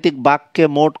এই গাণিতিক বাক্যে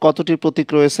মোট কতটি প্রতীক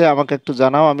রয়েছে আমাকে একটু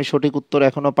জানাও। আমি সঠিক উত্তর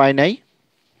এখনো পাই নাই,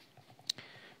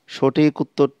 সঠিক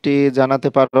উত্তরটি জানাতে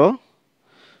পারো।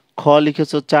 খ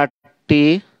লিখেছো 4টি,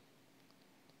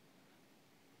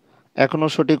 এখনো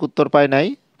সঠিক উত্তর পাই নাই।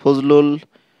 ফজলুল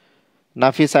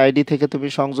নাফিস আইডি থেকে তুমি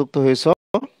সংযুক্ত হয়েছো,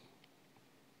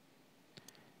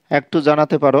 একটু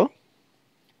জানাতে পারো।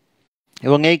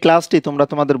 এবং এই ক্লাসটি তোমরা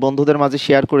তোমাদের বন্ধুদের মাঝে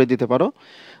শেয়ার করে দিতে পারো।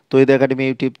 তৌহিদ একাডেমি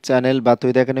ইউটিউব চ্যানেল বা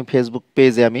তৌহিদ একাডেমি ফেসবুক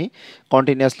পেজে আমি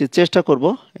কন্টিনিউয়াসলি চেষ্টা করব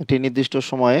একটি নির্দিষ্ট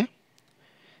সময়ে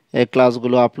এই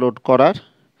ক্লাসগুলো আপলোড করার।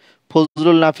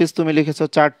 ফজলুল নাফিস, তুমি লিখেছো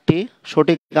 4টি,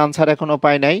 সঠিক আনসার এখনো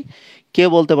পাই নাই। কে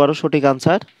বলতে পারো সঠিক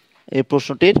আনসার এই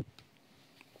প্রশ্নটির?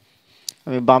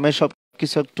 আমি বামে সব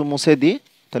কিছু একটু মুছে দিই,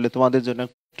 তাহলে তোমাদের জন্য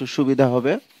একটু সুবিধা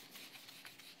হবে।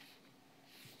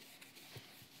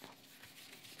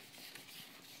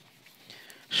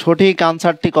 সঠিক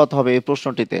আনসারটি কত হবে এই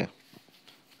প্রশ্নটিতে?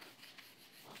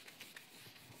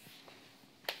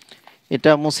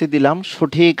 এটা মুছে দিলাম।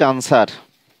 সঠিক আনসার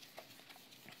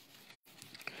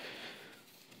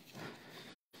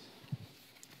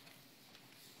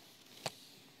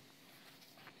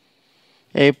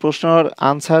এই প্রশ্নের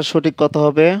আনসার সঠিক কত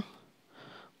হবে?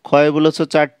 ক্ষয় বলেছো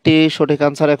 4টি, সঠিক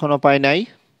আনসার এখনো পাই নাই।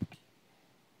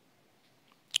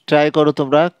 ট্রাই করো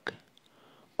তোমরা,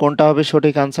 কোনটা হবে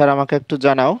সঠিক আনসার আমাকে একটু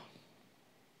জানাও।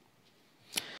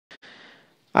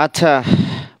 আচ্ছা,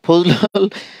 ফজলুল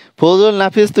ফজলুল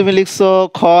নাফিস, তুমি লিখছো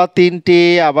খ 3টি,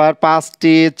 আবার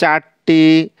 5টি, 4টি।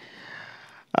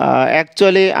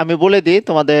 অ্যাকচুয়ালি আমি বলে দিই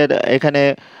তোমাদের এখানে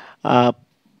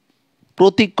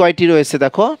প্রতীক কয়টি রয়েছে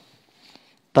দেখো।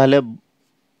 তাহলে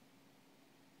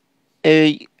এই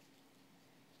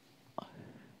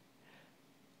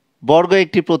বর্গ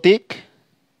একটি প্রতীক,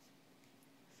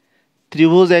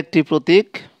 ত্রিভুজ একটি প্রতীক,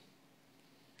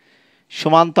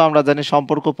 সমান্ত আমরা জানি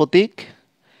সম্পর্ক প্রতীক,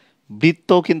 বৃত্ত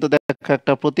কিন্তু দেখো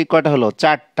একটা প্রতীক। কয়টা হলো?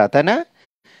 4টা, তাই না?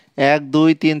 1 2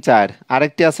 3 4,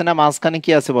 আরেকটি আছে না মাঝখানে,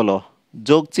 কি আছে বলো?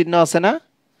 যোগ চিহ্ন আছে না?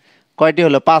 কয়টি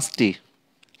হলো? 5টি।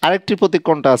 আরেকটি প্রতীক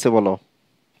কোনটা আছে বলো?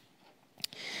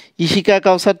 ইশিকা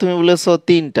কাউসার তুমি বলেছো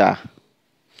 3টা,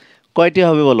 কয়টি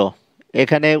হবে বলো?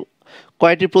 এখানে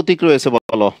কয়টি প্রতীক রয়েছে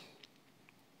বলো?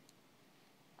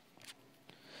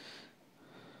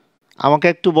 আমাকে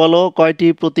একটু বলো কয়টি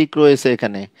প্রতীক রয়েছে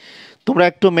এখানে। তোমরা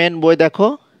একটু মেন বই দেখো,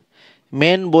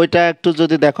 মেন বইটা একটু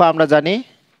যদি দেখো, আমরা জানি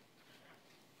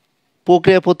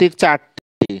প্রক্রিয়া প্রতীক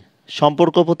 4টি,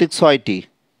 সম্পর্ক প্রতীক 6টি,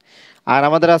 আর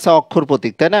আমাদের আছে অক্ষর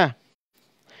প্রতীক, তাই না?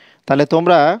 তাহলে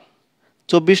তোমরা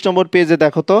 24 নম্বর পেজে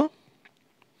দেখো তো,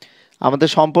 আমাদের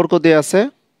সম্পর্ক দেওয়া আছে,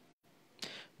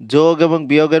 যোগ এবং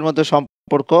বিয়োগের মধ্যে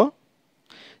সম্পর্ক।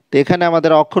 তো এখানে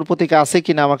আমাদের অক্ষর প্রতীক আছে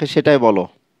কিনা আমাকে সেটাই বলো।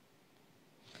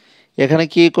 এখানে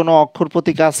কি কোনো অক্ষর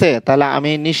প্রতীক আছে? তাহলে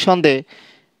আমি নিঃসন্দেহে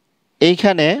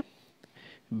এইখানে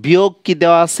বিয়োগ কি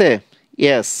দেওয়া আছে?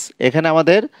 ইয়েস, এখানে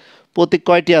আমাদের প্রতীক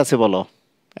কয়টি আছে বলো?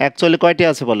 অ্যাকচুয়ালি কয়টি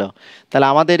আছে বলো? তাহলে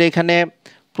আমাদের এখানে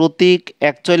প্রতীক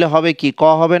অ্যাকচুয়ালি হবে কি, ক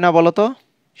হবে না বলো তো?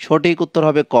 সঠিক উত্তর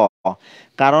হবে ক।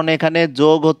 কারণ এখানে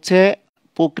যোগ হচ্ছে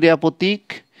প্রক্রিয়া প্রতীক,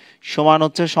 সমান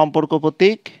হচ্ছে সম্পর্ক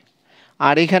প্রতীক,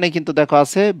 আর এখানে কিন্তু দেখো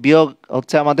আছে বিয়োগ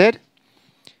হচ্ছে আমাদের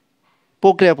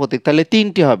প্রক্রিয়া প্রতীক। তাহলে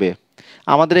 3টি হবে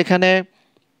আমাদের এখানে।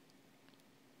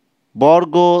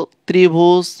 বর্গ,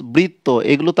 ত্রিভুজ, বৃত্ত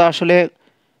এগুলো তো আসলে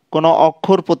কোনো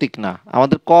অক্ষর প্রতীক না।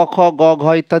 আমাদের ক খ গ ঘ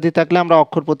ইত্যাদি থাকলে আমরা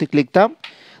অক্ষর প্রতীক লিখতাম।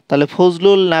 তাহলে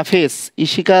ফজলুল নাফিস,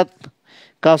 ইশিকাত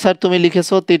কাউসার তুমি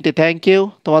লিখেছো 3টি, থ্যাংক ইউ,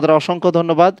 তোমাদের অসংখ্য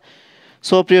ধন্যবাদ।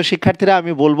 সো প্রিয় শিক্ষার্থীরা,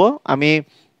 আমি বলবো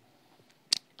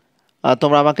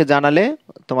তোমরা আমাকে জানালে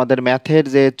তোমাদের ম্যাথের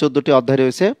যে 14টি অধ্যায়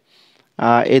রয়েছে,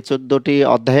 এই 14টি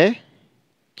অধ্যায়ে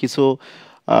কিছু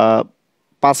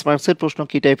 5 মার্কসের প্রশ্ন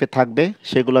কী টাইপের থাকবে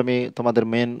সেগুলো আমি তোমাদের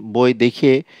মেন বই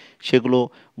দেখিয়ে সেগুলো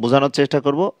বোঝানোর চেষ্টা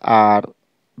করব। আর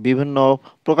বিভিন্ন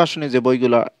প্রকাশনী যে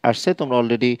বইগুলো আসছে, তোমরা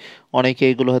অলরেডি অনেকে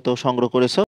এগুলো হয়তো সংগ্রহ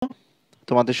করেছো,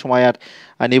 তোমাদের সময় আর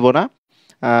নিব না।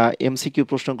 এমসিকিউ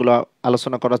প্রশ্নগুলো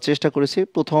আলোচনা করার চেষ্টা করেছি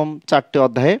প্রথম 4টে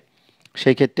অধ্যায়ে।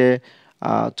 সেই ক্ষেত্রে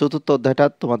চতুর্থ অধ্যায়টা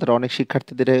তোমাদের অনেক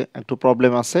শিক্ষার্থীদের একটু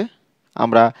প্রবলেম আছে।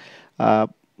 আমরা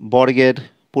বর্গের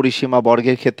পরিসীমা,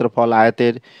 বর্গের ক্ষেত্রফল,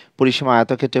 আয়তের পরিসীমা,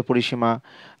 আয়তক্ষেত্রের পরিসীমা,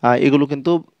 এগুলো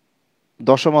কিন্তু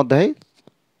 10ম অধ্যায়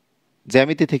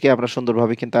জ্যামিতি থেকে আমরা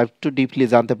সুন্দরভাবে কিন্তু আর একটু ডিপলি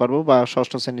জানতে পারবো, বা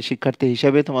ষষ্ঠ শ্রেণীর শিক্ষার্থী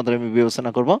হিসেবে তোমাদের আমি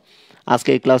বিবেচনা করব। আজকে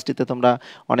এই ক্লাসটিতে তোমরা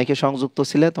অনেকে সংযুক্ত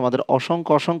ছিলে, তোমাদের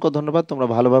অসংখ্য অসংখ্য ধন্যবাদ। তোমরা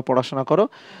ভালোভাবে পড়াশোনা করো।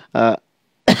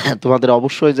 তোমাদের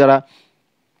অবশ্যই যারা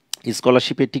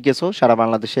স্কলারশিপে টিকেছো, সারা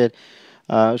বাংলাদেশের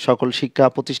সকল শিক্ষা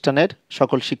প্রতিষ্ঠানের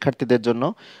সকল শিক্ষার্থীদের জন্য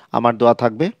আমার দোয়া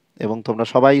থাকবে, এবং তোমরা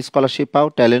সবাই স্কলারশিপ পাও,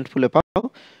 ট্যালেন্টফুলে পাও,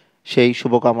 সেই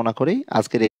শুভকামনা করেই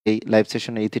আজকের এই লাইভ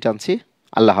সেশনে ইতি টানছি।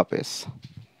 আল্লাহ হাফেজ।